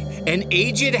 Suddenly, an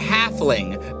aged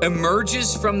halfling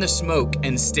emerges from the smoke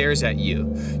and stares at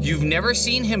you. You've never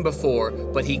seen him before,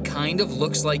 but he kind of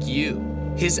looks like you.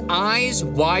 His eyes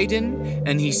widen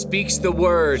and he speaks the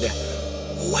word,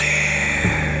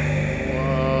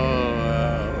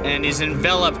 and is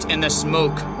enveloped in the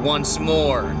smoke once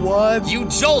more. What? You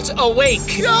jolt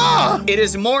awake. Ah! It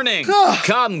is morning. Ah!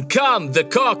 Come, the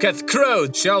cock hath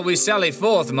crowed. Shall we sally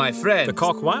forth, my friend? The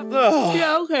cock what?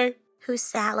 Yeah, okay. Who's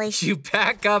Sally? You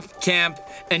pack up camp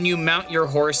and you mount your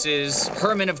horses.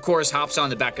 Herman, of course, hops on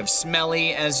the back of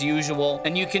Smelly as usual,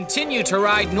 and you continue to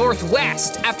ride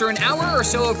northwest. After an hour or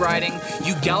so of riding,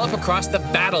 you gallop across the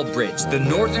Battle Bridge, the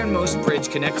northernmost bridge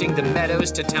connecting the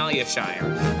meadows to Talyashire,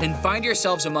 and find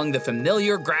yourselves among the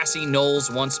familiar grassy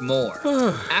knolls once more.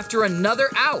 After another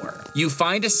hour, you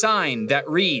find a sign that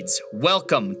reads,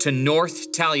 "Welcome to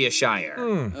North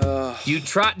Talyashire." You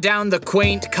trot down the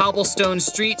quaint cobblestone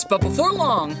streets, but before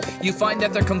long, you find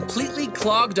that they're completely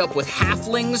clogged up with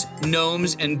halflings,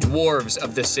 gnomes, and dwarves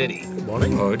of the city.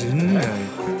 Morning.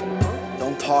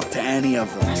 Don't talk to any of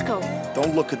them. Let's go.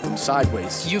 Don't look at them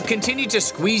sideways. You continue to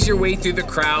squeeze your way through the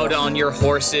crowd on your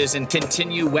horses and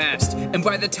continue west. And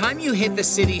by the time you hit the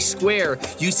city square,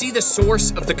 you see the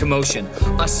source of the commotion.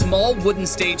 A small wooden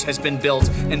stage has been built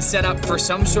and set up for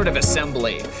some sort of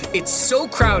assembly. It's so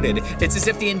crowded, it's as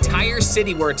if the entire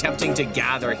city were attempting to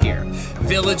gather here.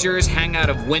 Villagers hang out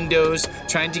of windows,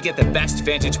 trying to get the best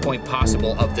vantage point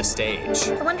possible of the stage.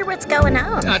 I wonder what's going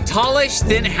on. A tallish,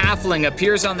 thin halfling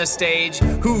appears on the stage,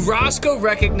 who Roscoe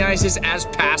recognizes as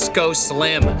Pasco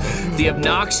Slim, the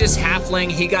obnoxious halfling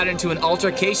he got into an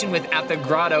altercation with at the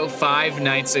grotto 5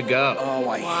 nights ago. Oh,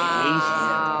 I hate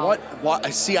him.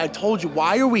 What? See, I told you.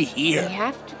 Why are we here? We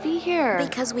have to be here.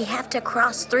 Because we have to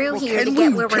cross through here to can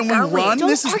get we- where can we're we going. run?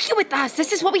 Don't argue with us.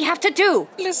 This is what we have to do.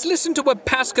 Let's listen to what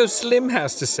Pasco Slim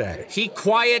has to say. He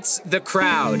quiets the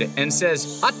crowd and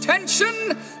says,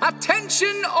 "Attention!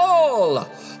 Attention all!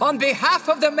 On behalf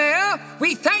of the mayor,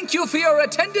 we thank you for your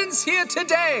attendance here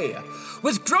today.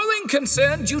 With growing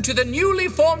concern due to the newly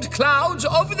formed clouds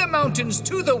over the mountains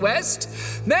to the west,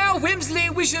 Mayor Wimsley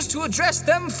wishes to address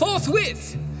them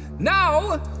forthwith.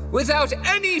 Now, without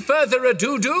any further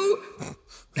ado,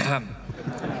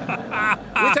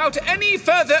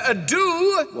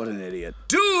 What an idiot.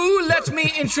 do let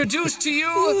me introduce to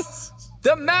you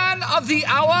the man of the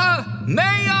hour,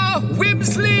 Mayor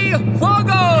Wimsley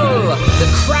Woggle!" The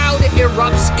crowd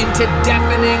erupts into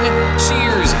deafening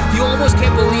cheers. You almost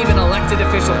can't believe an elected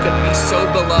official could be so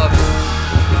beloved.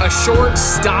 A short,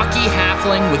 stocky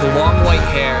halfling with long white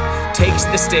hair takes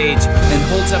the stage and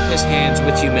holds up his hands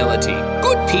with humility.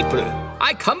 "Good people,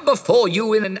 I come before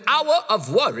you in an hour of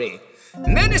worry.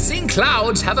 Menacing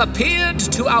clouds have appeared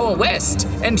to our west,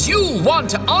 and you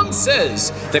want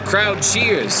answers." The crowd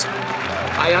cheers.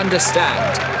 "I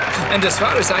understand. And as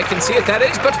far as I can see it, that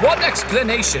is but one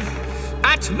explanation.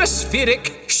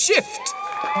 Atmospheric shift.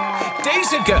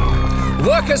 Days ago,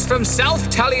 workers from South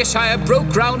Talyashire broke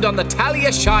ground on the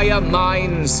Talyashire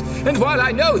mines. And while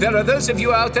I know there are those of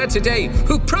you out there today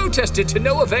who protested to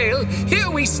no avail,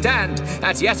 here we stand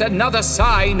at yet another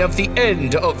sign of the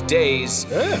end of days.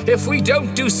 If we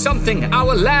don't do something,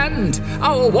 our land,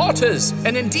 our waters,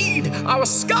 and indeed our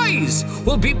skies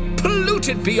will be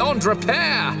polluted beyond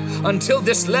repair until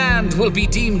this land will be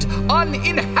deemed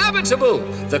uninhabitable."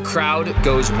 The crowd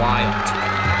goes wild.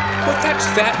 But that's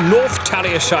that North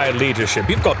Talyashire leadership.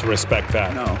 You've got to respect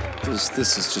that. No,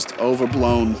 this is just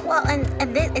overblown. Well, and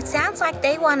it sounds like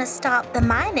they want to stop the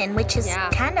mining, which is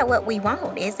kind of what we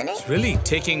want, isn't it? Really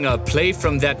taking a play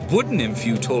from that wood nymph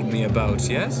you told me about,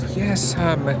 yes? Yes,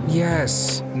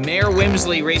 yes. Mayor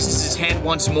Wimsley raises his hand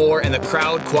once more and the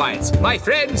crowd quiets. "My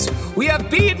friends, we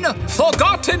have been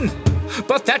forgotten.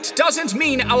 But that doesn't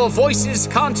mean our voices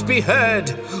can't be heard.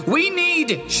 We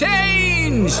need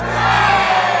change.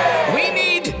 We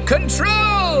need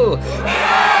control.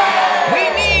 We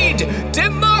need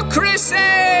democracy."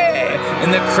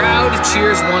 And the crowd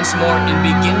cheers once more and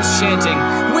begins chanting,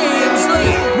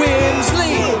 "Wimsley,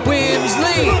 Wimsley,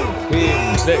 Wimsley,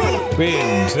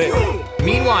 Wimsley."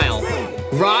 Meanwhile,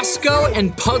 Roscoe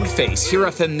and Pugface hear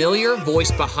a familiar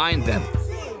voice behind them.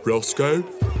 "Roscoe?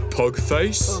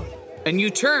 Pugface?" And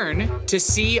you turn to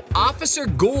see Officer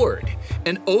Gord,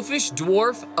 an oafish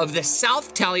dwarf of the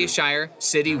South Talyashire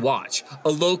City Watch, a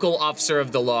local officer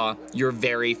of the law you're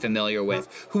very familiar with,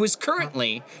 who is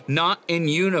currently not in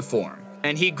uniform.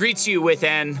 And he greets you with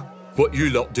an, "What you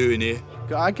lot doing here?"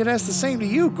 I could ask the same to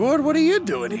you, Gord. What are you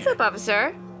doing here? What's up,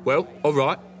 officer? "Well, all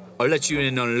right. I'll let you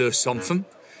in on a little something.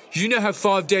 You know how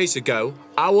 5 days ago,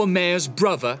 our mayor's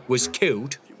brother was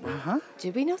killed?"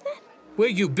 Did we know that? "Where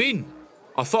you been?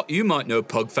 I thought you might know,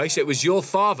 Pugface. It was your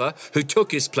father who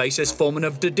took his place as foreman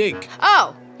of the dig."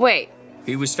 Oh, wait.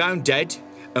 "He was found dead,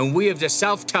 and we of the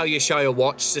South Talyashire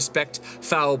Watch suspect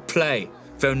foul play.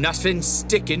 Though nothing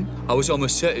sticking, I was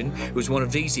almost certain it was one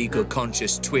of these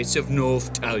eagle-conscious twits of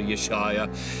North Talyashire.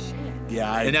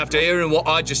 Yeah, And after hearing what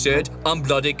I just heard, I'm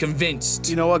bloody convinced.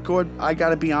 You know what, Gord? I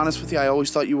gotta be honest with you. I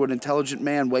always thought you were an intelligent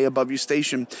man way above your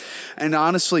station. And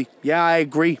honestly, yeah, I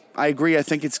agree. I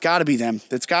think it's gotta be them.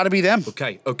 It's gotta be them.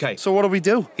 Okay. So what do we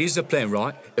do? Here's the plan,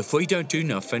 right? If we don't do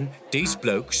nothing, these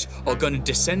blokes are gonna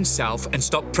descend south and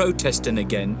start protesting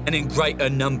again, and in greater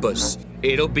numbers.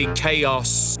 It'll be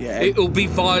chaos. Yeah, It'll be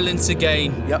violence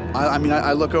again. Yep.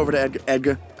 I look over to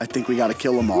Edgar. I think we gotta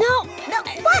kill them all. No,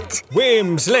 what?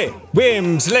 Wimsley.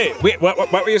 Wait,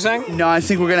 what were you saying? No, I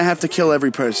think we're gonna have to kill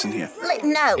every person here.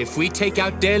 No. If we take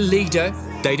out their leader,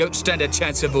 they don't stand a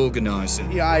chance of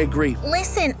organizing. Yeah, I agree.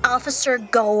 Listen, Officer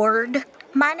Gord.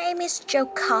 My name is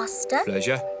Jocasta.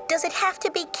 Pleasure. Does it have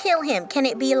to be kill him? Can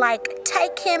it be like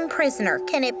take him prisoner?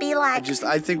 Can it be like...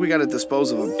 I think we gotta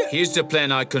dispose of him. Here's the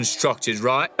plan I constructed,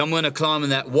 right? I'm gonna climb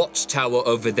in that watchtower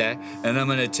over there, and I'm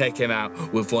gonna take him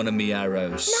out with one of me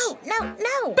arrows.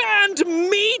 No. Band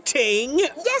meeting?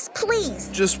 Yes, please.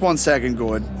 Just 1 second,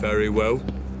 Gord. Very well.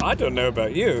 I don't know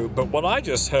about you, but what I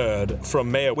just heard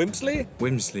from Mayor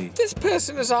Wimsley... This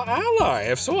person is our ally.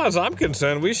 As far as I'm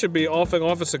concerned, we should be offing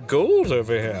Officer Gold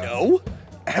over here. No,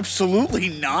 absolutely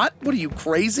not. What are you,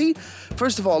 crazy?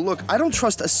 First of all, look, I don't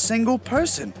trust a single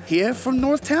person here from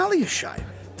North Taliashire.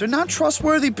 They're not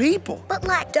trustworthy people. But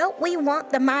don't we want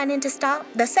the mining to stop?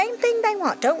 The same thing they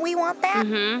want. Don't we want that?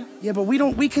 Mm-hmm. Yeah, but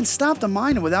we can stop the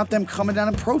mining without them coming down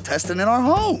and protesting in our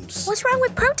homes. What's wrong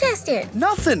with protesting?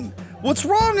 Nothing. What's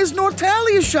wrong is North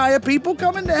Taliashire people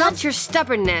coming down. That's your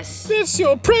stubbornness. It's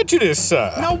your prejudice,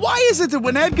 sir. Now, why is it that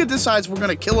when Edgar decides we're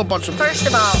gonna kill a bunch of... First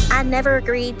of all, I never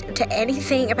agreed to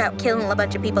anything about killing a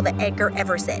bunch of people that Edgar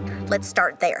ever said. Let's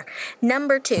start there.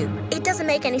 Number 2, it doesn't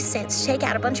make any sense to take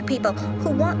out a bunch of people who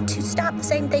want to stop the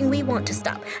same thing we want to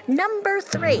stop. Number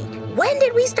 3, when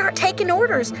did we start taking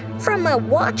orders from a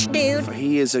watch dude?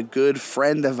 He is a good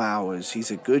friend of ours.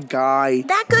 He's a good guy.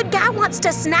 That good guy wants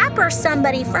to snapper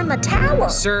somebody from a tower.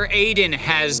 Sir Aiden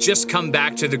has just come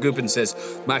back to the group and says,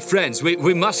 "My friends,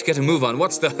 we must get a move on.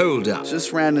 What's the holdup?"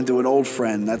 Just ran into an old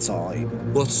friend, that's all.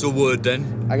 What's the word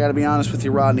then? I gotta be honest with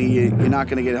you, Rodney, you're not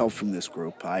gonna get help from this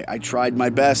group. I tried my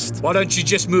best. Why don't you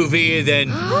just move here then?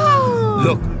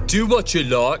 Look, do what you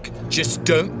like, just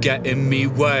don't get in me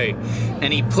way.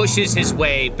 And he pushes his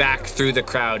way back through the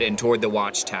crowd and toward the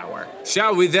watchtower.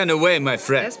 Shall we then away, my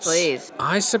friends? Yes, please.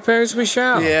 I suppose we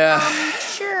shall. Yeah.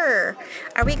 Sure.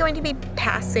 Are we going to be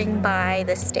passing by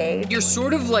the stage? You're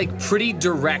sort of pretty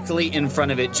directly in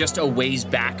front of it, just a ways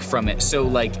back from it. So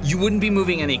you wouldn't be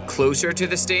moving any closer to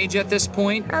the stage at this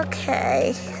point.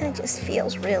 Okay. It just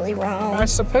feels really wrong. I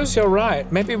suppose you're right.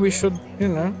 Maybe we should,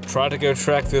 try to go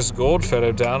track this Gold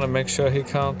fellow down and make sure he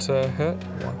can't hurt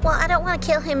one. Well, I don't want to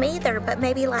kill him either, but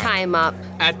maybe Tie him up.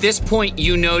 At this point,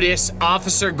 you notice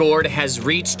Officer Gord has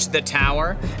reached the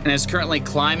tower and is currently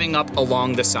climbing up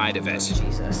along the side of it.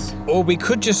 Jesus. Or we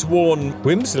could just warn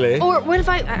Wimsley. Or what if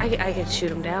I could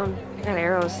shoot him down? I got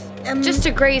arrows. Just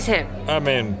to graze him. I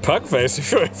mean, Pugface,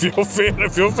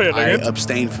 if you're feeling I it.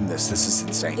 abstain from this. This is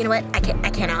insane. You know what? I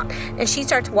cannot. And she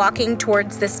starts walking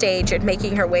towards the stage and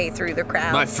making her way through the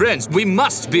crowd. My friends, we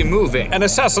must be moving. An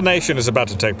assassination is about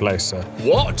to take place, sir.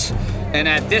 What? And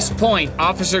at this point,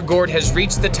 Officer Gord has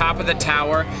reached the top of the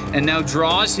tower and now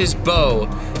draws his bow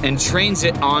and trains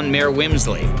it on Mayor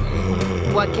Wimsley.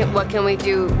 What can we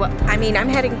do? I'm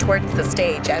heading towards the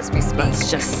stage as we speak.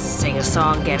 Let's just sing a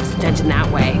song, get his attention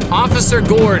that way. Officer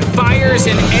Gord fires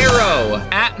an arrow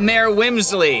at Mayor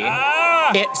Wimsley.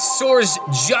 It soars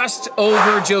just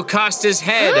over Jocasta's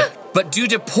head. But due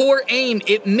to poor aim,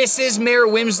 it misses Mayor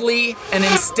Wimsley and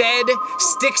instead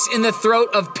sticks in the throat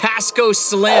of Pasco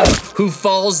Slim, who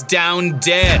falls down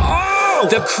dead.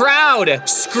 The crowd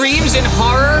screams in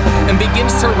horror and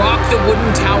begins to rock the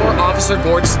wooden tower Officer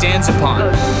Gord stands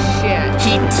upon.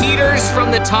 He teeters from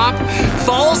the top,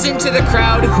 falls into the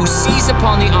crowd, who seize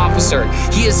upon the officer.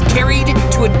 He is carried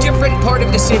to a different part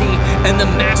of the city, and the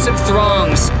massive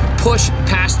throngs push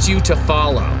past you to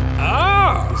follow.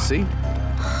 See?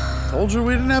 Told you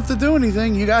we didn't have to do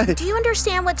anything. You got it. Do you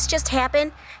understand what's just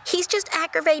happened? He's just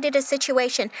aggravated a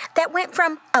situation that went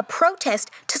from a protest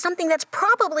to something that's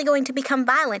probably going to become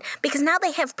violent because now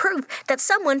they have proof that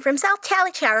someone from South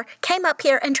Taliashire came up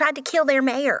here and tried to kill their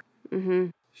mayor.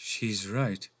 Mm-hmm. She's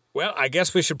right. Well, I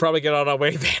guess we should probably get on our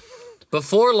way then.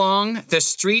 Before long, the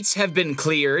streets have been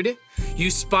cleared.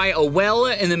 You spy a well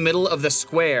in the middle of the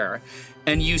square,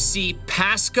 and you see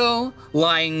Pasco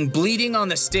lying bleeding on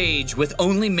the stage with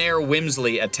only Mayor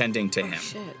Wimsley attending to him.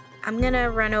 Shit. I'm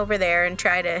gonna run over there and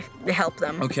try to help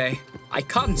them. Okay. I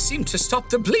can't seem to stop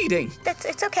the bleeding.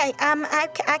 It's okay.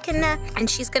 I can. And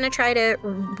she's gonna try to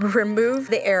remove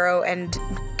the arrow and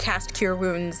cast Cure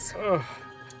Wounds.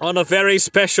 On a very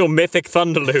special mythic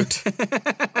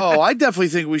Thunderlute. Oh, I definitely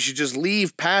think we should just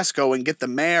leave Pasco and get the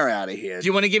mayor out of here. Do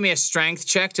you want to give me a strength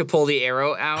check to pull the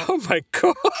arrow out? Oh my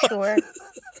god. Sure.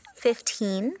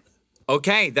 15.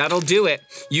 Okay, that'll do it.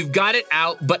 You've got it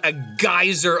out, but a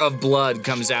geyser of blood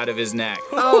comes out of his neck.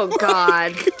 Oh,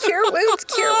 God. Cure wounds,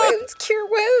 cure wounds, cure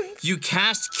wounds. You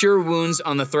cast Cure Wounds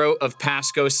on the throat of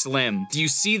Pasco Slim. You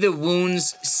see the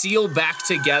wounds seal back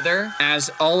together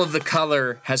as all of the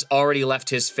color has already left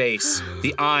his face.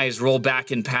 The eyes roll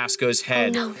back in Pasco's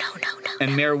head. No.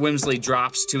 And Mayor Wimsley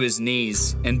drops to his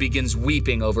knees and begins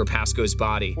weeping over Pasco's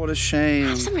body. What a shame.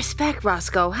 Have some respect,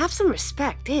 Roscoe. Have some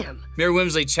respect. Damn. Mayor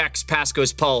Wimsley checks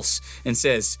Pasco's pulse and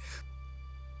says,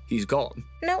 he's gone.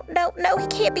 No, he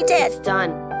can't be dead. It's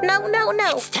done. No.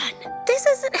 It's done. This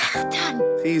isn't... It's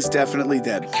done. He's definitely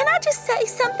dead. Can I just say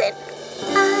something?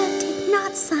 I did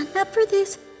not sign up for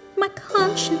this. My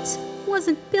conscience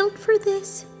wasn't built for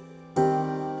this.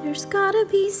 There's gotta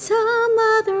be some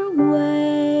other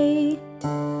way.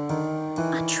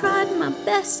 I tried my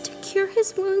best to cure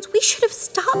his wounds. We should have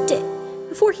stopped it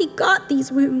before he got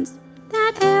these wounds.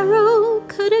 That arrow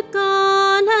could have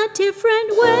gone a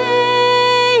different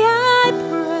way, I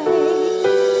pray.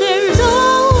 There's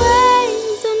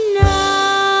always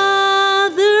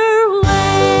another way.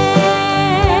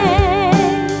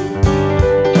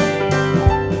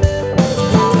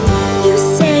 You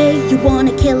say you want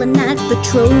to kill a knight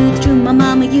betrothed to my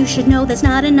mama. You should know that's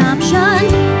not an option.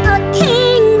 A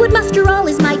king would muster all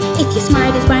his might if you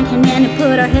smite his right-hand man and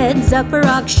put our heads up for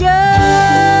auction.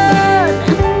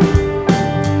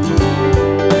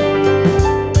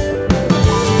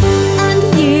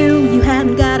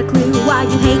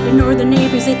 You hate your northern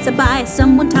neighbors, it's a bias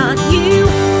someone taught you.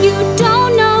 You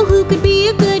don't know who could be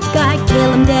a good guy.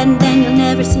 Kill him dead and then you'll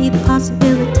never see the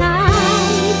possibility. I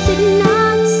did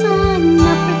not sign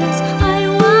up for this. I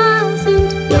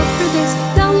wasn't built for this.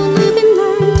 Now we'll live and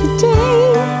learn today.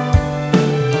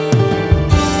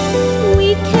 We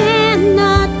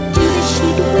cannot do this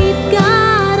shit. We've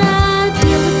gotta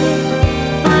deal with it.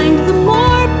 Find the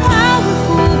more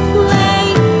powerful play.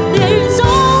 There's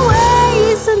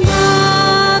always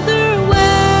another way.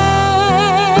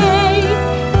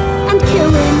 And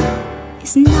killing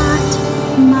is not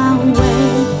my way.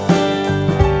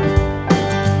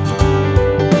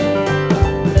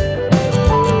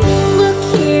 Look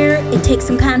here, it takes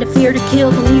some kind of fear to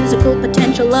kill the musical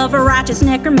potential of a righteous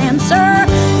necromancer.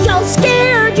 Y'all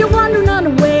scared, you're wondering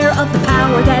unaware of the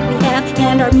power that we have,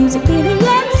 and our music be the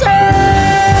answer.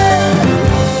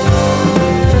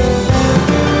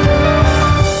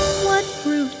 What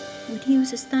brute would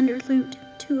use his thunder lute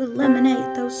to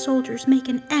eliminate those soldiers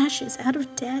making ashes out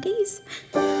of daddies?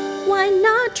 Why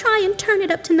not try and turn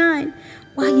it up to 9?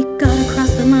 Why you gotta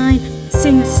cross the line,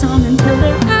 sing a song until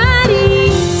they're at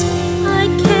ease? I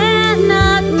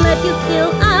cannot let you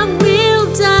kill, I will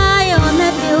die on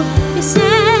that hill. This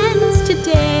ends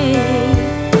today.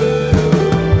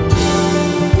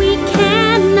 We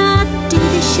cannot do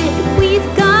this shit, we've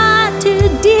got to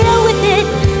deal with it.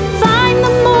 Find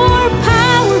the more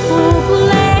powerful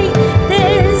play.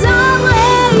 There's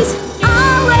always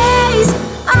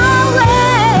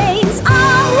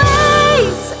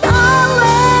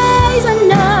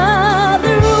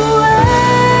another way.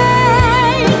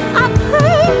 I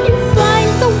pray you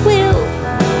find the will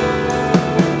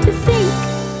to think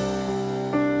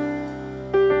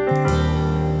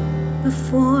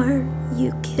before you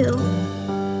kill.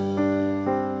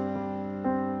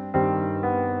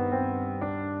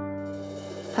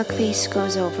 Puckface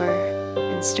goes over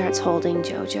and starts holding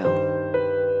Jojo.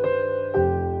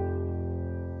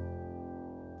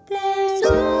 There's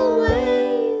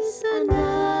always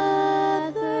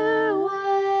another way.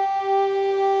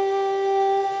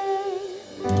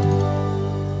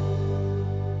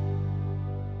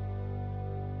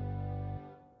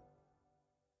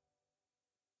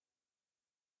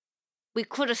 We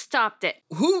could have stopped it.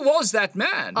 Who was that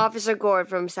man? Officer Gord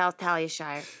from South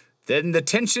Talyashire. Then the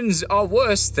tensions are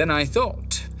worse than I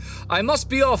thought. I must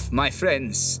be off, my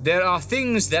friends. There are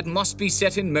things that must be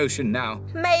set in motion now.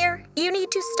 Mayor, you need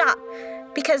to stop,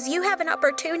 because you have an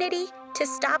opportunity to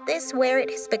stop this where it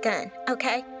has begun,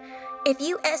 okay? If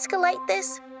you escalate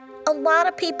this, a lot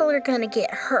of people are gonna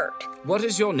get hurt. What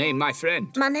is your name, my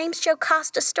friend? My name's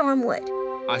Jocasta Stormwood.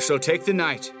 I shall take the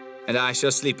night, and I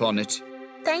shall sleep on it.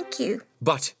 Thank you.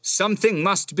 But something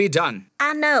must be done.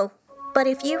 I know, but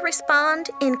if you respond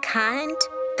in kind,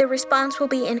 the response will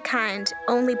be in kind,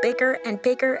 only bigger and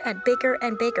bigger and bigger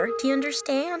and bigger. Do you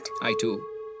understand? I do.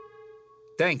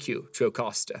 Thank you,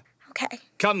 Jocasta. Okay.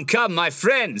 Come, my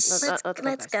friends.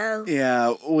 Let's go.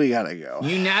 Yeah, we gotta go.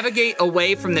 You navigate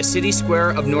away from the city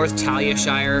square of North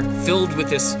Taliashire, filled with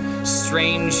this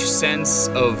strange sense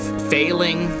of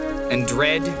failing and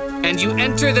dread, and you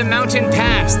enter the mountain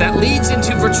pass that leads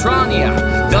into Vertrania,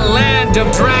 the land of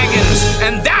dragons,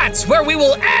 and that's where we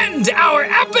will end our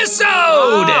episode!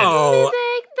 Oh.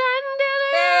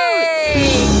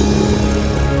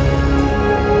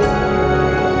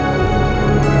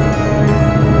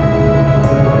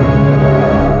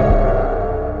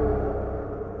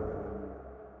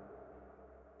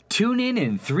 Tune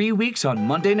in 3 weeks on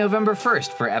Monday, November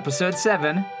 1st for Episode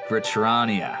 7,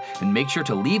 Vertrania, and make sure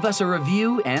to leave us a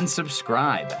review and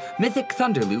subscribe. Mythic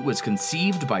Thunderloot was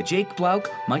conceived by Jake Blauk,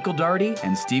 Michael Daugherty,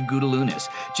 and Steve Gudalunas.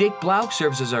 Jake Blauk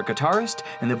serves as our guitarist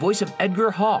and the voice of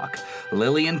Edgar Hawke.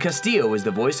 Lillian Castillo is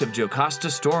the voice of Jocasta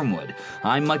Stormwood.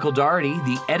 I'm Michael Daugherty,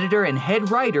 the editor and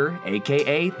head writer,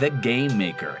 aka the Game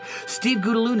Maker. Steve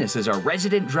Gudalunas is our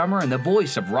resident drummer and the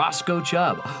voice of Roscoe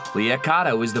Chubb. Leah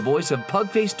Cotto is the voice of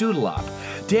Pugface Doodlop.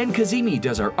 Dan Kazemi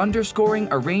does our underscoring,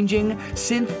 arranging,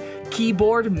 synth,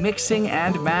 keyboard, mixing,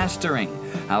 and mastering.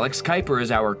 Alex Kuiper is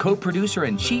our co-producer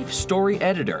and chief story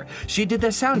editor. She did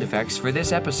the sound effects for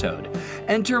this episode.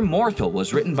 Enter Morthal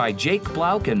was written by Jake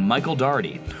Blauk and Michael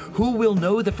Daugherty. Who Will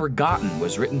Know the Forgotten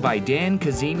was written by Dan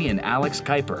Kazemi and Alex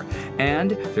Kuiper.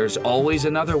 And There's Always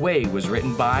Another Way was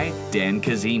written by Dan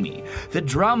Kazemi. The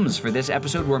drums for this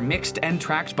episode were mixed and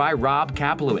tracked by Rob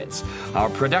Kaplowitz. Our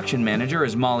production manager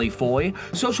is Molly Foy,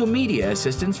 social media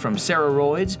assistance from Sarah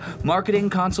Royds, marketing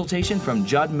consultation from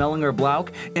Judd Mellinger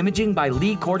Blauk, imaging by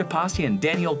Lee Cortopassi and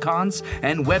Daniel Kantz,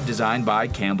 and web design by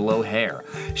Campbell O'Hare.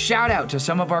 Shout out to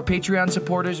some of our Patreon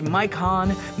supporters, Mike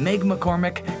Hahn, Meg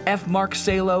McCormick, F. Mark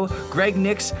Salo, Greg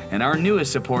Nix, and our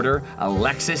newest supporter,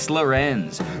 Alexis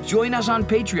Lorenz. Join us on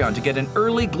Patreon to get an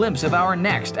early glimpse of our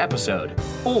next episode.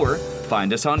 Or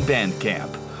find us on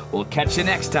Bandcamp. We'll catch you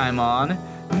next time on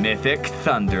Mythic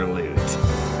Thunderloot.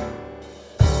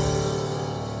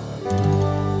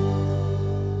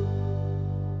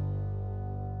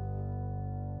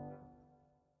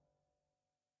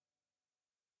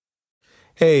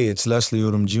 Hey, it's Leslie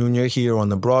Odom Jr. here on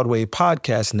the Broadway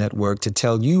Podcast Network to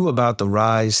tell you about the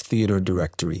Rise Theater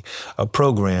Directory, a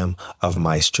program of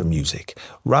Maestra Music.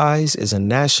 Rise is a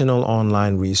national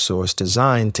online resource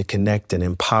designed to connect and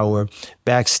empower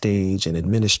backstage and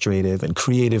administrative and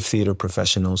creative theater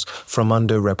professionals from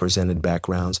underrepresented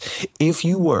backgrounds. If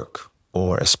you work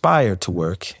or aspire to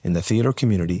work in the theater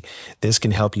community, this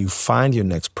can help you find your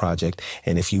next project.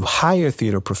 And if you hire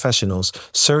theater professionals,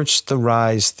 search the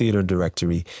Rise Theater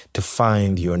Directory to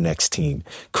find your next team.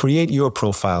 Create your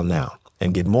profile now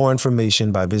and get more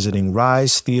information by visiting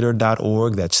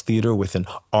risetheater.org. That's theater with an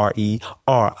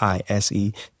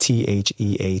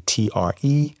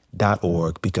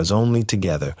RERISETHEATRE.org, because only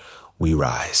together we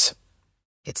rise.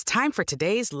 It's time for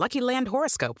today's Lucky Land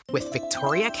horoscope with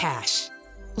Victoria Cash.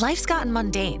 Life's gotten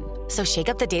mundane, so shake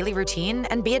up the daily routine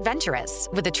and be adventurous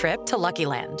with a trip to Lucky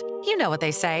Land. You know what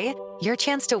they say, your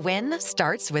chance to win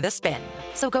starts with a spin.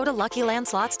 So go to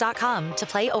LuckyLandSlots.com to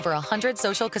play over 100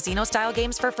 social casino-style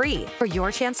games for free for your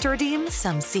chance to redeem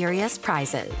some serious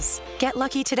prizes. Get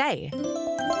lucky today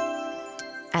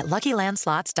at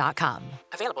LuckyLandSlots.com.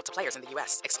 Available to players in the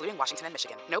U.S., excluding Washington and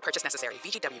Michigan. No purchase necessary.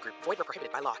 VGW Group. Void where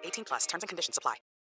prohibited by law. 18+. Terms and conditions apply.